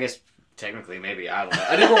 Yeah, I guess technically, maybe. I don't know.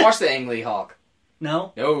 I never watched the Ang Lee Hulk.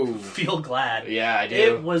 No? No. Feel glad. Yeah, I do.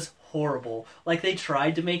 It was horrible. Like, they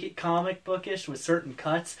tried to make it comic bookish with certain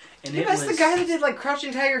cuts, and that's the guy that did,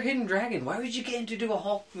 Crouching Tiger, Hidden Dragon. Why would you get him to do a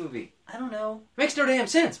Hulk movie? I don't know. Makes no damn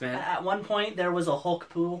sense, man. At one point, there was a Hulk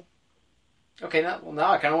pool. Okay, now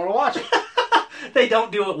I kind of want to watch it. They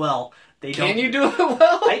don't do it well. Can you do it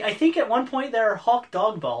well? I think at one point there are Hulk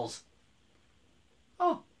dog balls.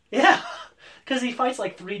 Oh. Yeah. Because he fights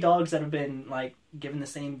 3 dogs that have been, given the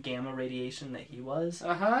same gamma radiation that he was.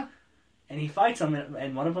 Uh-huh. And he fights them,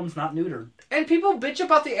 and one of them's not neutered. And people bitch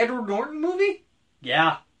about the Edward Norton movie?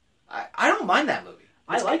 Yeah. I don't mind that movie.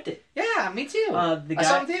 I liked it. Yeah, me too. I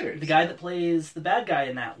saw it in theaters. The guy that plays the bad guy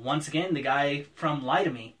in that, once again, the guy from Lie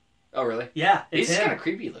to Me. Oh, really? Yeah, he's kind of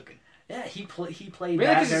creepy looking. Yeah, he played really,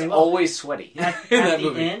 that very well. He's always sweaty. At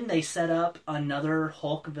the end, they set up another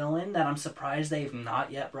Hulk villain that I'm surprised they've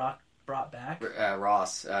not yet brought back.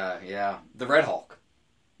 Ross, yeah. The Red Hulk.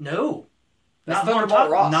 No. That's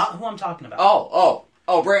Ross. Not who I'm talking about. Oh,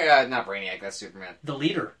 not Brainiac, that's Superman. The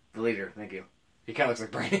leader. The leader, thank you. He kind of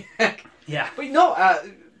looks like Brainiac. Yeah. But no,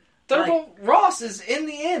 Thunderbolt Ross is in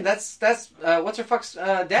the end. That's what's her fuck's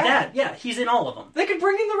dad? Dad, yeah, he's in all of them. They could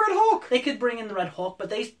bring in the Red Hulk. They could bring in the Red Hulk, but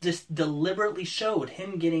they just deliberately showed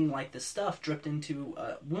him getting the stuff dripped into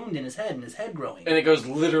a wound in his head and his head growing. And it goes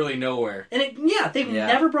literally nowhere. And they've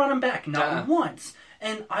never brought him back, not once.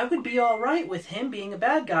 And I would be all right with him being a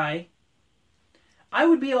bad guy. I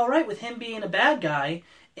would be all right with him being a bad guy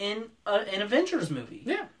in an Avengers movie.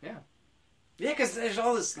 Yeah. Yeah, because there's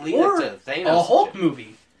all this lead up to Thanos. A Hulk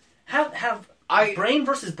movie. Have Brain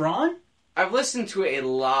versus Brawn? I've listened to a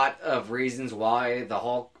lot of reasons why the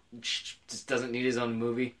Hulk just doesn't need his own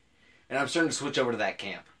movie, and I'm starting to switch over to that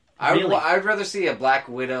camp. Really? I'd rather see a Black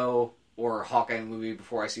Widow or Hawkeye movie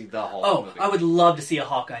before I see the Hulk movie. I would love to see a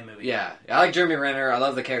Hawkeye movie. Yeah, I like Jeremy Renner. I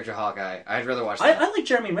love the character Hawkeye. I'd rather watch that. I like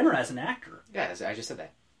Jeremy Renner as an actor. Yeah, I just said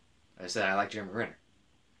that. I said I like Jeremy Renner.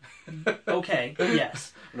 Okay,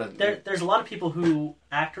 yes. There's a lot of people who,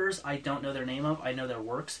 actors, I don't know their name of, I know their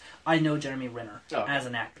works. I know Jeremy Renner as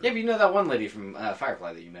an actor. Yeah, but you know that one lady from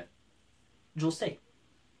Firefly that you met? Jules State.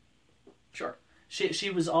 Sure. She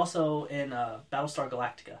was also in Battlestar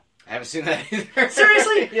Galactica. I haven't seen that either.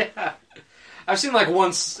 Seriously? Yeah. I've seen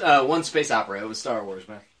one space opera. It was Star Wars,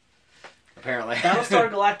 man. Apparently. Battlestar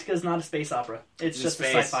Galactica is not a space opera. It's just a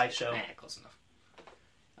sci-fi show. Close enough.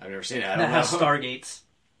 I've never seen it. That has Stargates.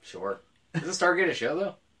 Sure. Is Stargate a show,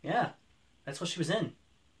 though? Yeah. That's what she was in.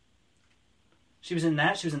 She was in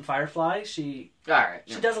that. She was in Firefly. She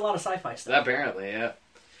does a lot of sci-fi stuff. Apparently, yeah.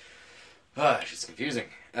 She's confusing.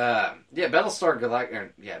 Battlestar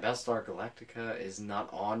Galactica is not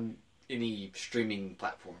on any streaming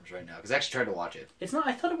platforms right now, because I actually tried to watch it. It's not.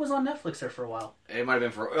 I thought it was on Netflix there for a while. It might have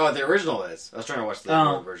been for... Oh, the original is. I was trying to watch the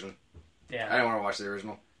original version. Yeah. I don't want to watch the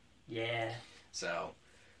original. Yeah. So...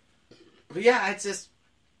 But yeah, it's just...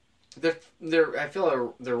 I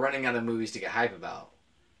feel they're running out of movies to get hype about.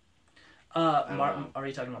 Are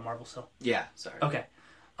you talking about Marvel still? Yeah, sorry. Okay.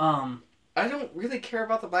 I don't really care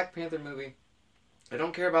about the Black Panther movie. I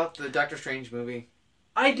don't care about the Doctor Strange movie.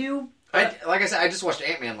 I do. Like I said, I just watched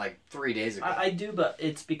Ant-Man like 3 days ago. I do, but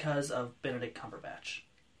it's because of Benedict Cumberbatch.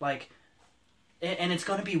 Like, and it's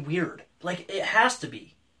going to be weird. Like, it has to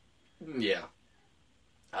be. Yeah.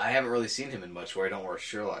 I haven't really seen him in much where I don't watch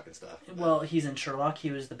Sherlock and stuff. Well, he's in Sherlock.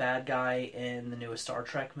 He was the bad guy in the newest Star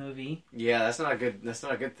Trek movie. Yeah, that's not a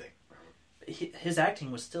good thing. His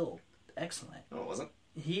acting was still excellent. No, it wasn't.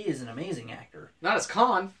 He is an amazing actor. Not as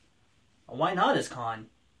Khan. Why not as Khan?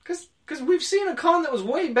 Because we've seen a Khan that was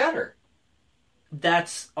way better.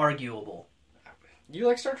 That's arguable. You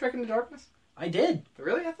like Star Trek Into Darkness? I did.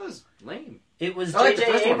 Really? I thought it was lame. It was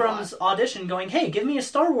J.J. Abrams' audition going, hey, give me a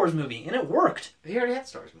Star Wars movie. And it worked. He already had a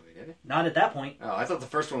Star Wars movie, didn't he? Not at that point. Oh, I thought the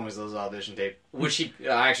first one was those audition tape. Which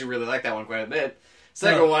I actually really liked that one quite a bit.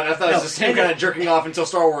 Second one, I thought it was just him kind of jerking off until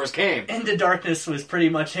Star Wars came. Into Darkness was pretty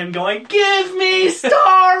much him going, give me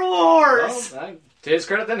Star Wars! Well, to his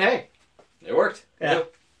credit, then, hey, it worked. Yeah.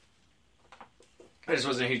 Yep. I just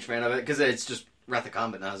wasn't a huge fan of it, because it's just Wrath of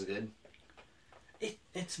Khan, but not as good.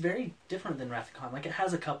 It's very different than Wrath of Khan. Like, it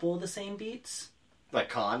has a couple of the same beats. Like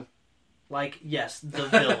Khan? Like, yes, the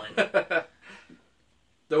villain.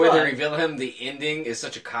 The way they reveal him, the ending is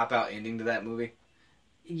such a cop-out ending to that movie.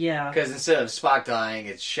 Yeah. Because instead of Spock dying,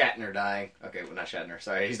 it's Shatner dying. Okay, well, not Shatner.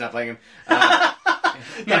 Sorry, he's not playing him.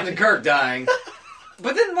 Captain Kirk dying.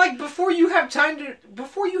 But then, like, before you have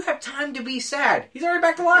time to be sad, he's already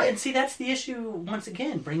back to life. And see, that's the issue, once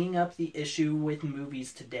again, bringing up the issue with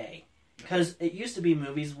movies today. Because it used to be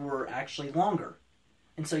movies were actually longer.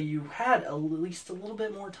 And so you had at least a little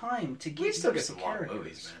bit more time to get... We still get some long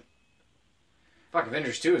movies, man. Fuck,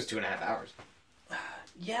 Avengers 2 is 2.5 hours.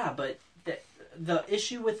 Yeah, but the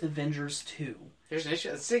issue with Avengers 2... There's an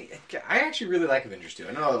issue. See, I actually really like Avengers 2.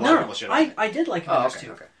 I know a lot of people should. I did like Avengers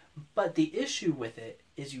 2. Okay. But the issue with it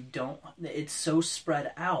is you don't... It's so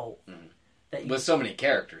spread out that with so many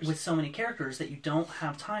characters. With so many characters that you don't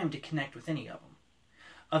have time to connect with any of them.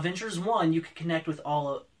 Avengers 1, you could connect with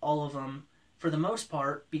all of them for the most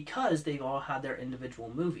part because they've all had their individual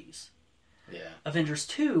movies. Yeah. Avengers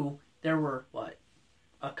 2, there were,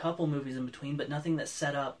 a couple movies in between, but nothing that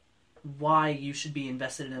set up why you should be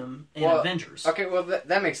invested in Avengers. Okay, well,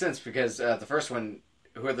 that makes sense because the first one,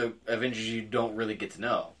 who are the Avengers you don't really get to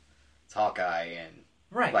know? It's Hawkeye and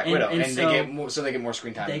Black Widow. And they get more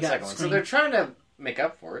screen time in the second one. So they're trying to make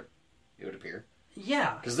up for it, it would appear.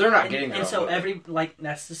 Yeah. Because they're not getting their own movie. And so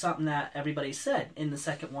that's just something that everybody said. In the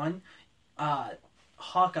second one,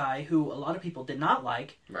 Hawkeye, who a lot of people did not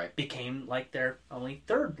like, became like their only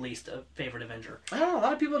third least favorite Avenger. I don't know, a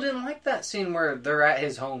lot of people didn't like that scene where they're at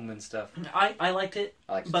his home and stuff. I liked it.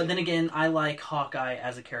 But then again, I like Hawkeye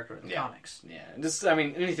as a character in the comics. Yeah. Just, I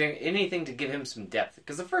mean, anything to give him some depth.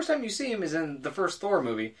 Because the first time you see him is in the first Thor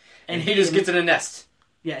movie, and he just gets in a nest.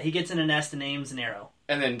 Yeah, he gets in a nest and aims an arrow.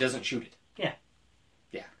 And then doesn't shoot it. Yeah.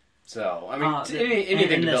 Yeah. So, I mean,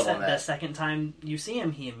 anything to build on that. The second time you see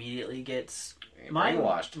him, he immediately gets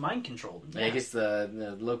mind controlled. Yeah, he gets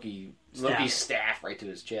the Loki staff right to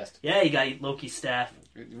his chest. Yeah, he got Loki's staff.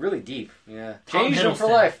 Really deep. Yeah. Changed him for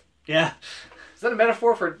life. Yeah. Is that a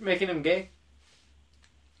metaphor for making him gay?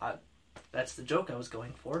 That's the joke I was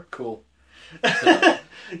going for. Cool.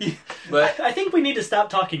 But I think we need to stop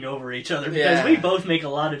talking over each other because we both make a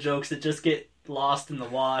lot of jokes that just get lost in the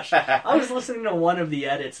wash. I was listening to one of the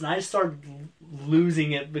edits and I started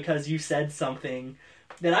losing it because you said something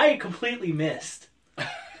that I completely missed.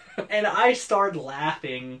 And I started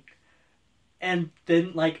laughing and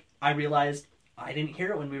then I realized I didn't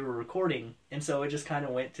hear it when we were recording and so it just kind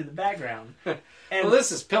of went to the background. And, well,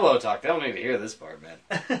 this is pillow talk. They don't need to hear this part, man.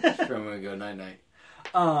 From when we go night-night.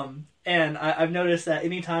 And I've noticed that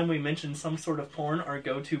anytime we mention some sort of porn, our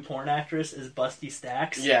go-to porn actress is Busty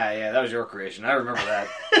Stacks. Yeah, that was your creation. I remember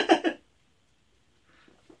that.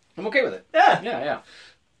 I'm okay with it. Yeah.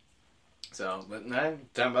 So, but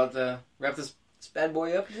time about to wrap this bad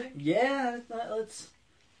boy up, you think? Yeah,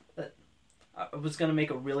 I was going to make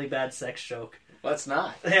a really bad sex joke. Let's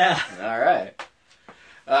not. Yeah. All right.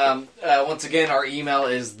 Once again, our email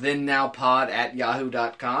is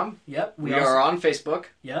thennowpod@yahoo.com. Yep. We are on Facebook.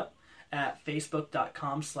 Yep. at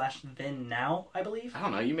facebook.com/thennow, I believe. I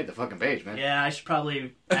don't know. You made the fucking page, man. Yeah, I should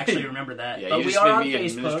probably actually remember that. Yeah, but you we just are made on me an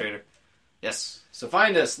Facebook. administrator. Yes. So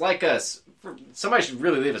find us, like us. Somebody should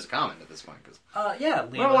really leave us a comment at this point. Cause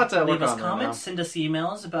leave us comments, send us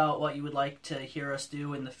emails about what you would like to hear us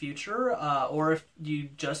do in the future, or if you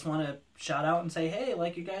just want to shout out and say, hey,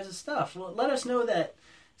 like you guys' stuff. Well, let us know that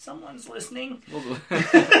someone's listening.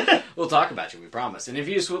 We'll talk about you, we promise. And if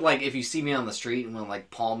you just would, if you see me on the street and want to,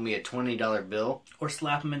 palm me a $20 bill. Or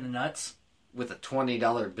slap him in the nuts. With a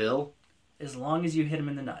 $20 bill. As long as you hit him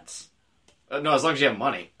in the nuts. No, as long as you have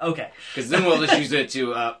money. Okay. Because then we'll just use it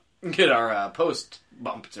to get our post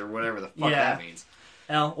bumped or whatever the fuck that means.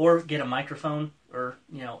 Or get a microphone or,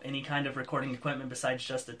 any kind of recording equipment besides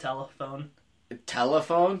just a telephone. A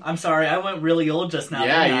telephone? I'm sorry, I went really old just now.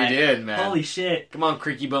 Yeah, you did, man. Holy shit. Come on,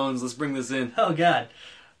 Creaky Bones, let's bring this in. Oh, God.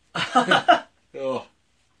 Oh.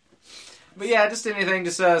 But yeah, just anything,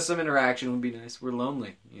 just some interaction would be nice. We're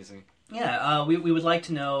lonely, you see. Yeah, we would like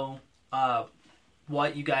to know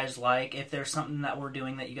what you guys like. If there's something that we're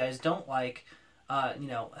doing that you guys don't like,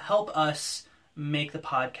 help us make the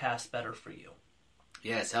podcast better for you.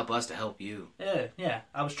 Yes, help us to help you. Yeah.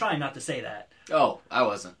 I was trying not to say that. Oh, I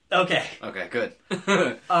wasn't. Okay. Okay, good.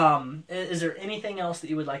 Is there anything else that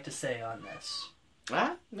you would like to say on this?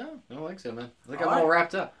 No, I don't think so, man. I think I'm all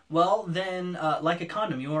wrapped up. Well, then, like a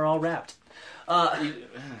condom, you are all wrapped.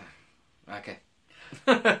 Okay.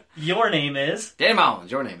 Your name is... Dan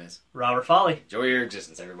Mullins. Your name is... Robert Foley. Enjoy your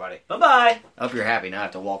existence, everybody. Bye-bye. I hope you're happy now. I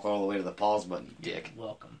have to walk all the way to the pause button, dick. You're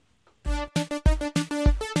welcome.